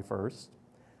July 1st,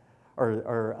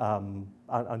 or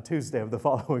on Tuesday of the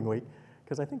following week,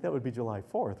 because I think that would be July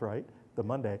 4th, right? The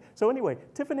Monday. So anyway,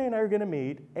 Tiffany and I are going to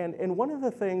meet, and one of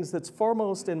the things that's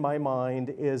foremost in my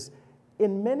mind is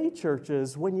in many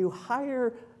churches, when you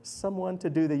hire someone to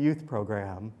do the youth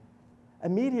program,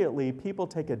 immediately people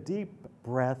take a deep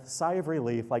breath, sigh of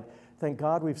relief, like, thank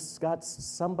God we've got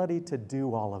somebody to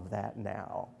do all of that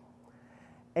now.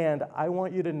 And I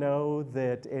want you to know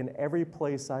that in every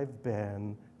place I've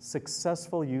been,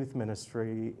 successful youth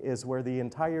ministry is where the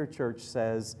entire church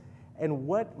says, and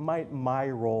what might my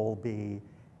role be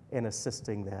in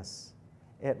assisting this?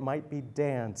 It might be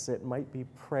dance, it might be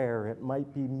prayer, it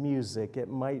might be music, it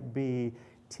might be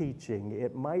teaching,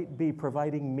 it might be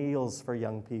providing meals for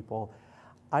young people.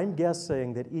 I'm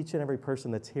guessing that each and every person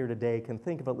that's here today can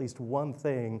think of at least one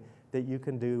thing that you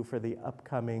can do for the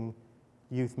upcoming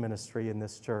youth ministry in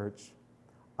this church.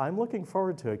 I'm looking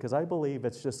forward to it because I believe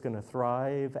it's just going to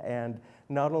thrive, and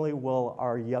not only will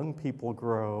our young people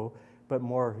grow, but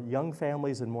more young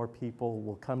families and more people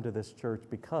will come to this church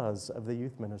because of the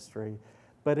youth ministry.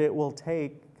 But it will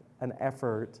take an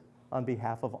effort on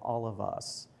behalf of all of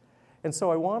us. And so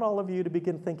I want all of you to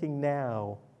begin thinking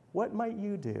now, what might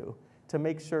you do to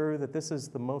make sure that this is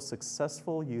the most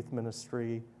successful youth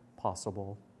ministry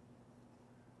possible?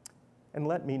 And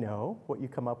let me know what you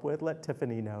come up with. Let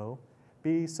Tiffany know.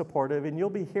 Be supportive, and you'll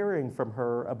be hearing from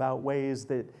her about ways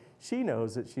that she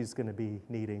knows that she's going to be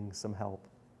needing some help.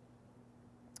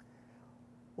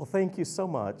 Well, thank you so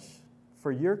much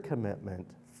for your commitment,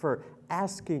 for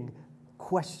asking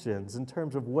questions in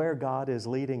terms of where God is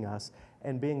leading us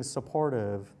and being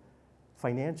supportive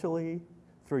financially,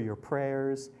 through your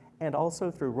prayers, and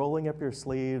also through rolling up your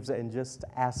sleeves and just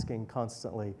asking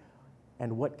constantly,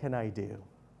 and what can I do?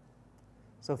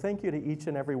 So thank you to each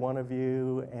and every one of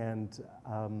you, and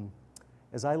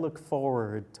as I look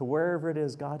forward to wherever it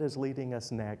is God is leading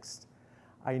us next,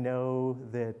 I know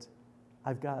that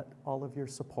I've got all of your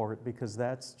support because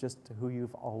that's just who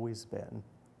you've always been.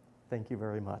 Thank you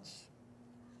very much.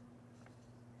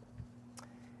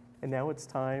 And now it's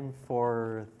time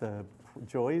for the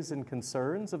joys and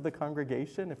concerns of the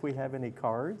congregation. If we have any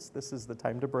cards, this is the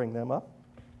time to bring them up.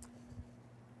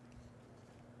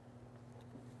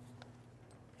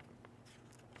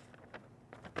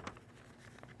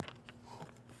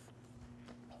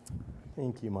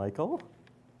 Thank you, Michael.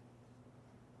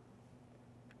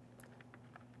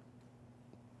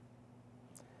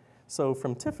 So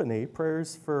from Tiffany,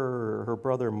 prayers for her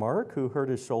brother Mark, who hurt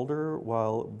his shoulder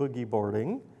while boogie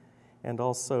boarding, And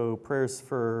also prayers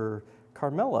for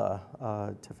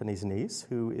Carmela, Tiffany's niece,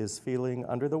 who is feeling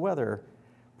under the weather,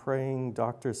 praying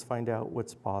doctors find out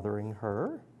what's bothering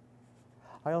her.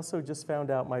 I also just found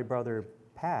out my brother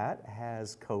Pat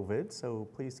has COVID, so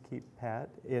please keep Pat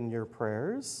in your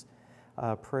prayers.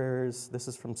 Prayers, this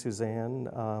is from Suzanne.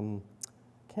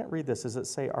 Can't read this. Does it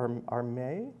say Arme?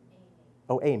 Amy.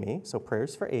 Oh, Amy. So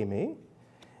prayers for Amy.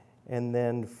 And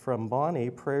then from Bonnie,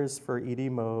 prayers for Edie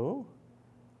Moe,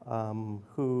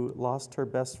 who lost her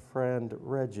best friend,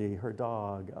 Reggie, her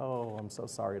dog. Oh, I'm so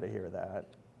sorry to hear that.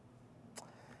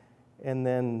 And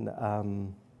then,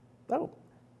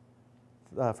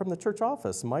 from the church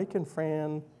office, Mike and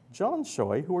Fran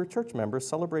Johnshoy, who were church members,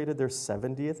 celebrated their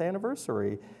 70th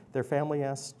anniversary. Their family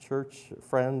asked church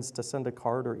friends to send a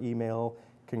card or email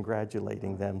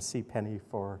congratulating them. See Penny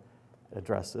for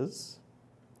addresses.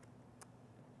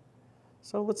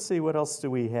 So let's see, what else do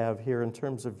we have here in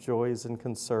terms of joys and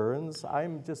concerns?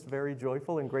 I'm just very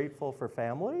joyful and grateful for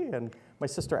family, and my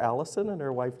sister Allison and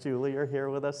her wife Julie are here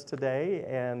with us today,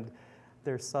 and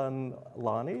their son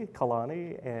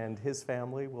Kalani, and his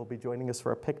family will be joining us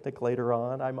for a picnic later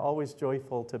on. I'm always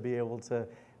joyful to be able to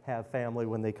have family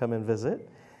when they come and visit.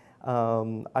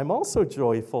 I'm also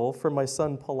joyful for my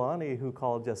son Polani, who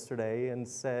called yesterday and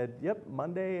said, yep,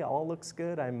 Monday, all looks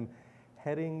good. I'm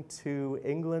heading to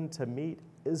England to meet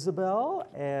Isabel,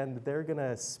 and they're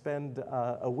gonna spend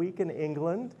a week in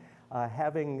England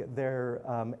having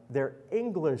their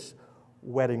English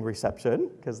wedding reception,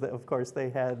 because of course they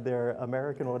had their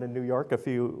American one in New York a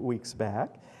few weeks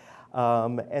back.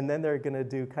 And then they're going to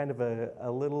do kind of a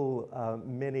little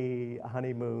mini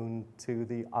honeymoon to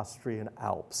the Austrian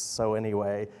Alps. So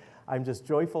anyway, I'm just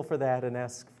joyful for that and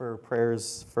ask for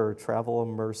prayers for travel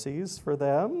and mercies for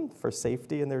them, for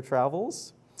safety in their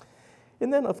travels.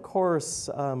 And then, of course,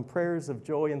 prayers of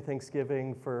joy and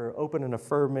thanksgiving for open and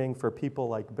affirming for people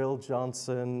like Bill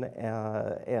Johnson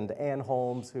and Ann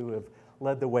Holmes, who have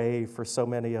led the way for so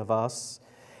many of us.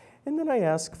 And then I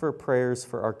ask for prayers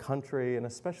for our country, and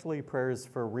especially prayers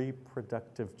for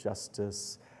reproductive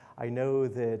justice. I know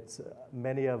that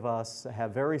many of us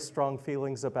have very strong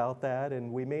feelings about that,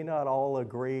 and we may not all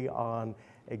agree on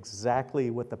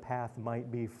exactly what the path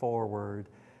might be forward,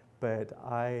 but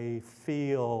I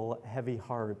feel heavy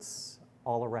hearts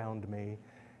all around me.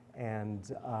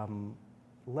 And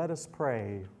let us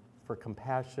pray for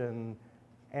compassion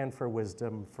and for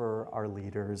wisdom for our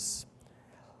leaders.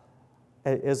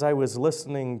 As I was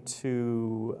listening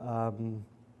to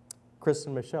Chris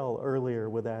and Michelle earlier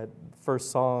with that first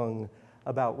song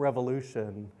about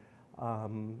revolution,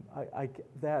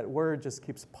 that word just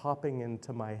keeps popping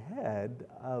into my head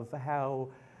of how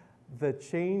the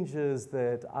changes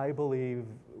that I believe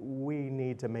we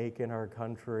need to make in our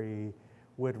country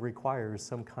would require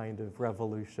some kind of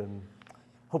revolution,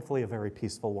 hopefully a very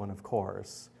peaceful one, of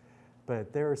course.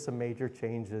 But there are some major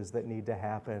changes that need to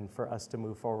happen for us to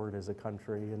move forward as a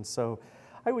country. And so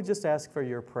I would just ask for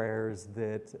your prayers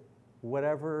that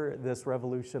whatever this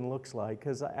revolution looks like,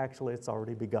 because actually it's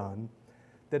already begun,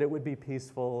 that it would be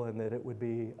peaceful and that it would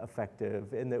be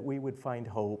effective, and that we would find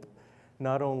hope,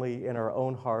 not only in our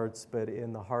own hearts, but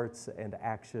in the hearts and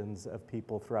actions of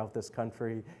people throughout this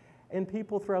country and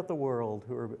people throughout the world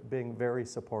who are being very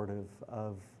supportive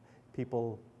of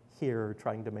people here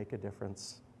trying to make a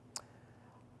difference.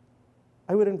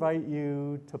 I would invite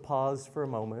you to pause for a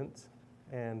moment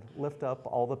and lift up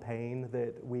all the pain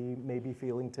that we may be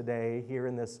feeling today here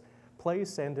in this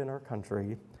place and in our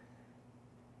country.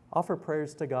 Offer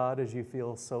prayers to God as you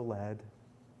feel so led.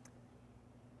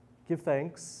 Give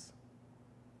thanks.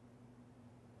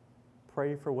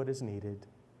 Pray for what is needed.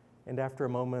 And after a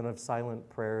moment of silent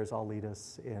prayers, I'll lead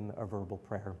us in a verbal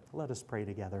prayer. Let us pray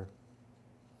together.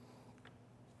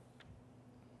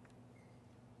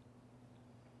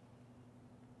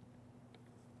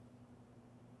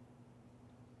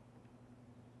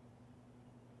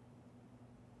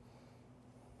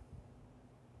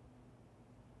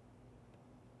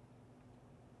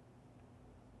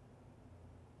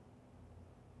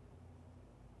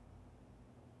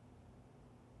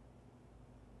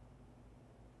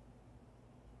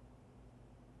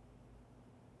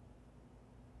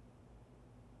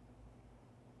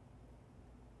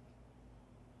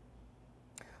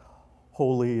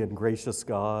 Holy and gracious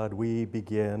God, we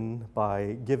begin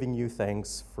by giving you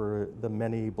thanks for the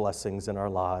many blessings in our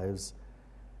lives,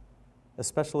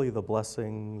 especially the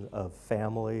blessing of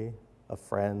family, of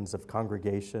friends, of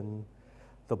congregation,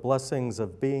 the blessings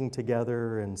of being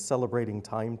together and celebrating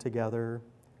time together,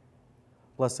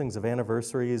 blessings of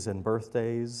anniversaries and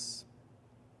birthdays,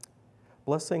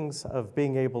 blessings of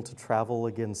being able to travel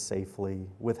again safely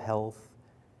with health,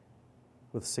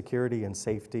 with security and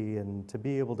safety, and to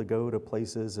be able to go to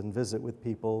places and visit with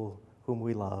people whom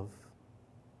we love.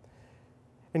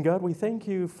 And God, we thank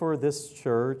you for this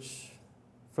church,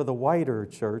 for the wider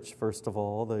church, first of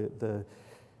all, the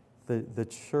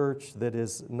church that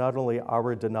is not only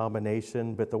our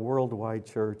denomination, but the worldwide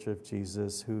church of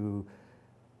Jesus, who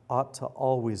ought to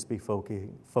always be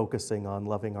focusing on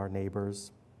loving our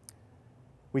neighbors.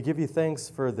 We give you thanks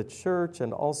for the church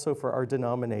and also for our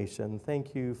denomination.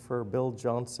 Thank you for Bill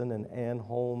Johnson and Ann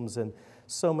Holmes and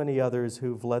so many others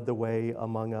who've led the way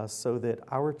among us so that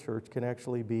our church can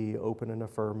actually be open and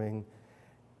affirming,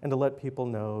 and to let people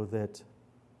know that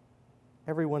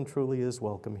everyone truly is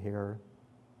welcome here.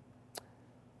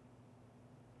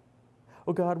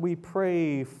 Oh God, we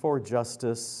pray for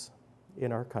justice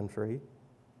in our country.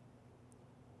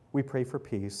 We pray for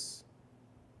peace.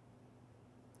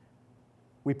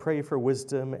 We pray for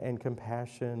wisdom and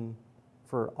compassion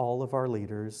for all of our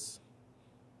leaders.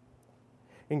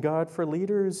 And God, for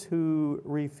leaders who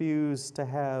refuse to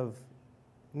have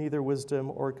neither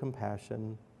wisdom or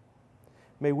compassion,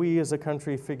 may we as a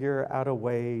country figure out a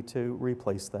way to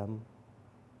replace them.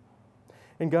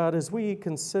 And God, as we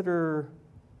consider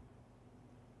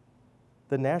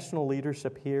the national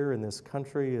leadership here in this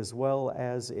country as well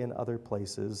as in other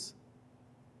places,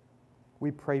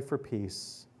 we pray for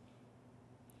peace.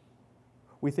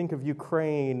 We think of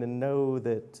Ukraine and know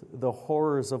that the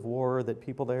horrors of war that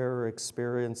people there are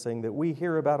experiencing, that we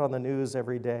hear about on the news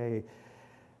every day.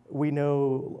 We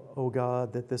know, oh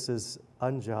God, that this is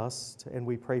unjust, and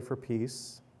we pray for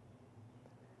peace.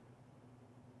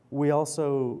 We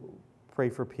also pray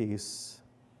for peace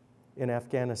in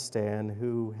Afghanistan,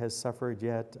 who has suffered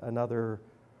yet another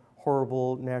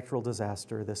horrible natural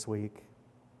disaster this week.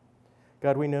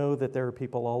 God, we know that there are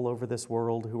people all over this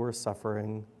world who are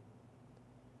suffering.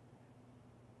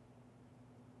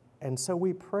 And so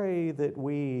we pray that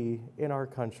we, in our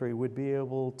country, would be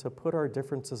able to put our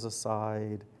differences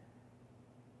aside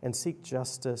and seek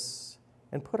justice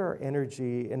and put our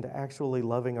energy into actually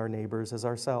loving our neighbors as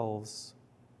ourselves.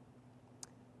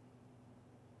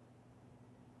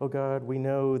 Oh God, we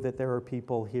know that there are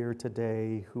people here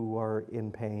today who are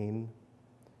in pain.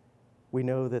 We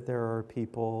know that there are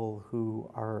people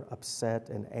who are upset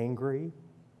and angry.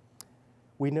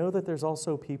 We know that there's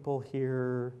also people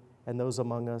here and those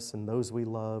among us and those we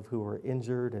love who are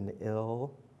injured and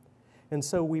ill. And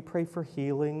so we pray for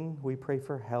healing, we pray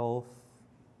for health,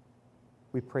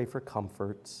 we pray for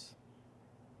comfort.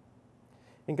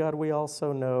 And God, we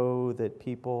also know that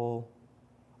people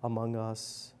among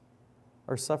us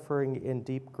are suffering in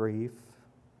deep grief,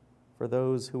 for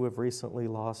those who have recently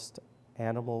lost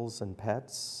animals and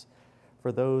pets,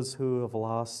 for those who have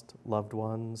lost loved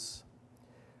ones.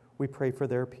 We pray for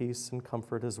their peace and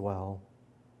comfort as well.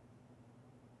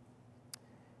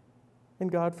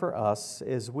 And God, for us,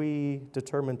 as we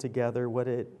determine together what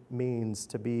it means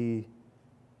to be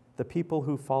the people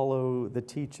who follow the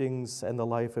teachings and the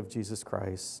life of Jesus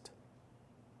Christ,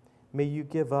 may you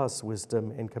give us wisdom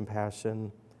and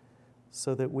compassion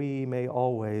so that we may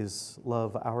always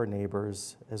love our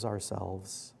neighbors as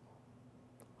ourselves.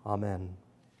 Amen.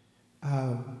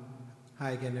 Hi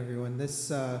again, everyone. This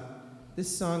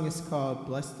song is called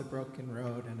Bless the Broken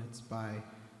Road, and it's by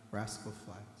Rascal.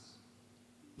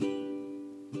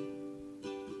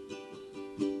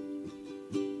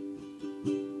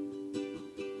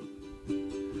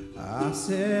 I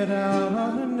set out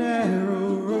on a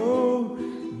narrow road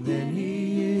many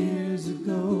years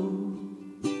ago,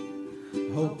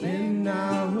 hoping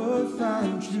I would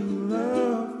find true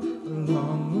love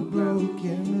along a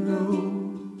broken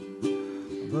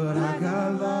road. But I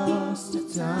got lost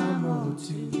a time or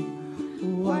two,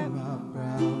 while my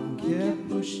brow kept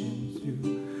pushing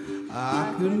through.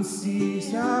 I couldn't see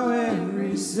how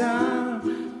every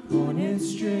sign pointed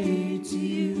straight to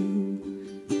you.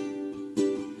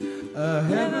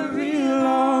 Every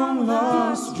long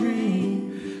lost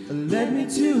dream led me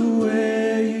to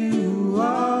where you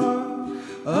are.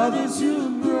 Others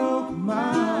who broke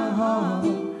my heart,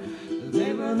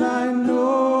 they were like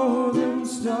northern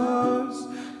stars,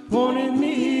 pointing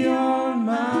me on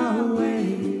my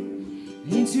way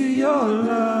into your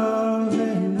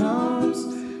loving arms.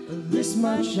 This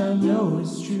much I know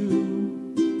is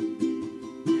true,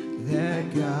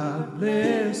 that God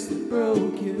bless the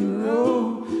broken road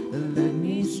that led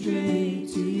me straight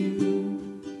to you.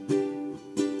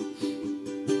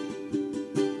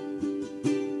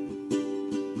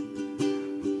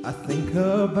 I think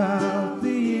about the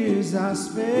years I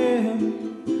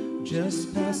spent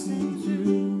just passing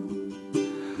through.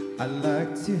 I'd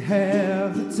like to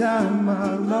have the time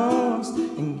I lost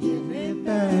and give it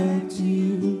back to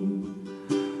you.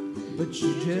 but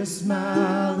you just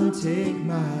smile and take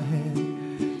my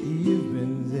hand. You've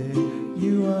been there,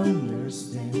 you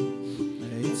understand.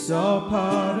 It's all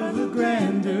part of a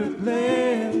grander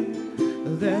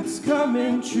plan that's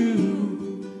coming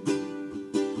true.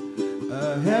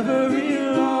 Every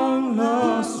long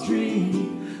lost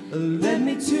dream led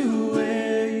me to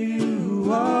where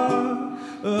you are.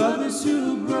 Others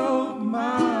who broke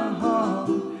my heart,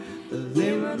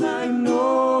 they were like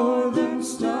northern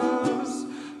stars,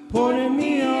 pointing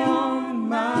me on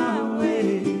my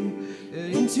way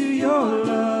into your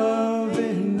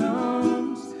loving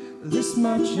arms. This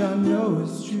much I know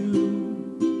is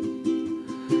true,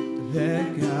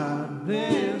 that God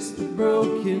bless the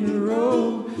broken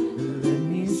road that led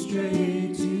me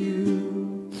straight to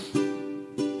you.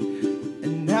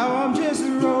 And now I'm just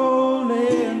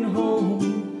rolling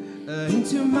home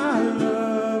into my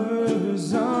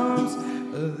lover's arms.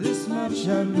 This much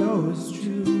I know is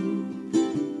true,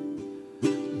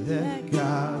 that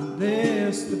God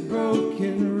bless the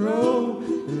broken road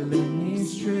that led me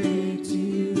straight to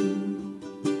you.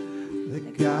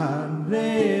 That God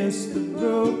bless the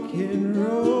broken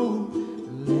road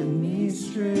that led me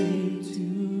straight to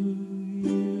you.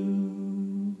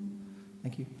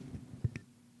 Thank you.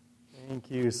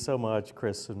 Thank you so much,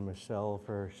 Chris and Michelle,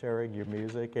 for sharing your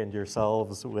music and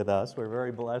yourselves with us. We're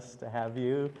very blessed to have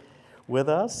you with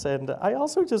us. And I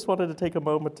also just wanted to take a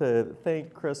moment to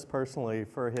thank Chris personally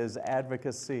for his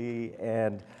advocacy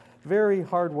and very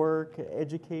hard work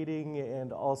educating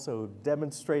and also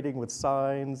demonstrating with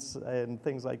signs and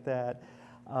things like that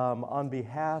on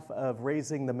behalf of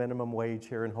raising the minimum wage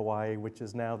here in Hawaii, which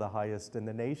is now the highest in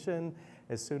the nation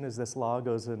as soon as this law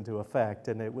goes into effect.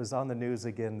 And it was on the news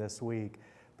again this week.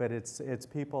 But it's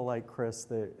people like Chris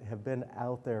that have been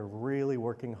out there really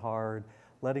working hard,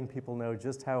 letting people know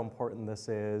just how important this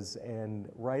is, and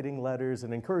writing letters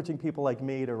and encouraging people like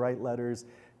me to write letters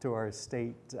to our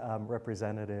state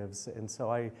representatives. And so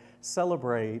I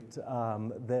celebrate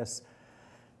this.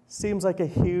 Seems like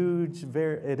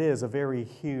it is a very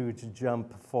huge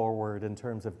jump forward in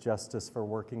terms of justice for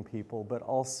working people, but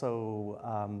also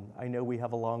I know we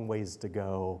have a long ways to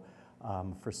go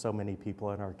for so many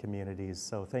people in our communities.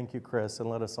 So thank you, Chris,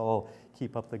 and let us all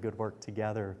keep up the good work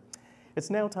together. It's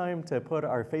now time to put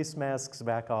our face masks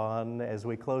back on as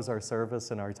we close our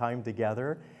service and our time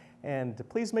together. And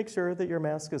please make sure that your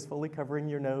mask is fully covering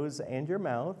your nose and your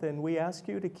mouth. And we ask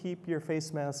you to keep your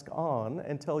face mask on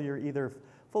until you're either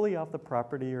fully off the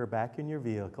property or back in your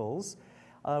vehicles.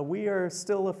 We are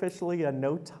still officially a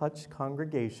no-touch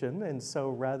congregation, and so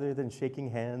rather than shaking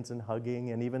hands and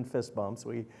hugging and even fist bumps,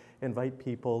 we invite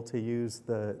people to use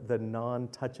the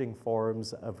non-touching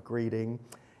forms of greeting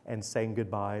and saying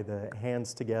goodbye, the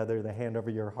hands together, the hand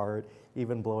over your heart,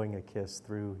 even blowing a kiss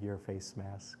through your face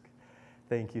mask.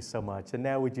 Thank you so much. And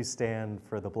now would you stand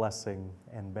for the blessing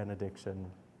and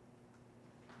benediction.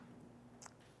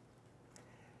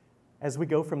 As we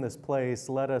go from this place,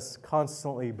 let us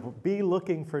constantly be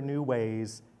looking for new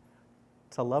ways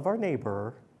to love our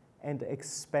neighbor and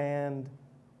expand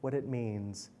what it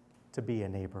means to be a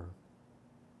neighbor.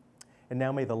 And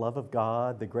now may the love of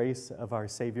God, the grace of our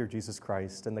Savior Jesus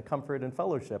Christ, and the comfort and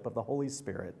fellowship of the Holy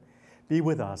Spirit be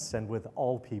with us and with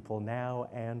all people now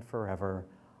and forever.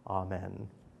 Amen.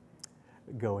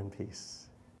 Go in peace.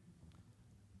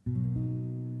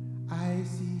 I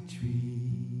see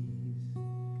trees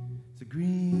so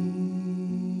green,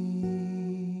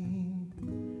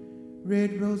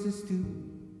 red roses too.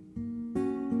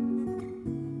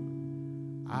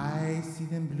 I see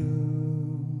them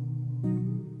bloom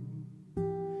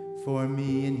for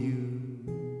me and you,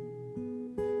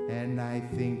 and I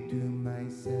think to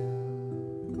myself,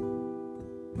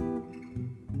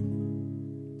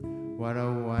 what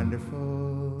a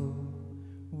wonderful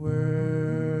world.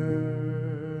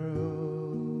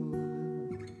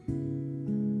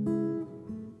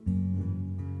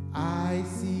 I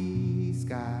see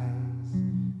skies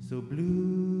so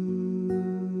blue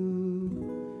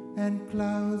and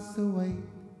clouds so white,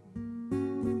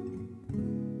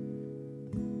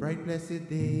 bright blessed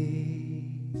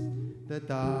days, the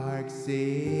dark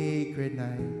sacred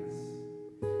nights,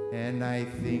 and I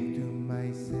think to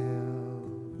myself,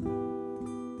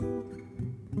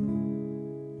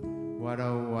 what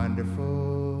a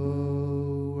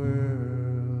wonderful world.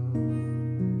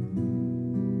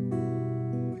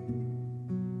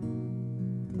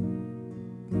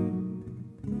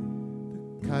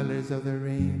 The colors of the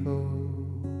rainbow,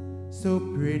 so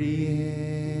pretty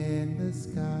in the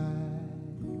sky,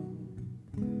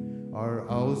 are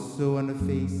also on the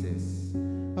faces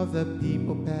of the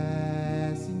people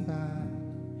passing by.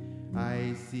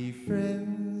 I see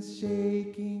friends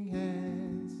shaking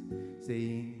hands,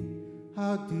 saying,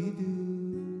 how do you do?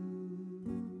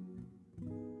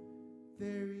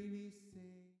 There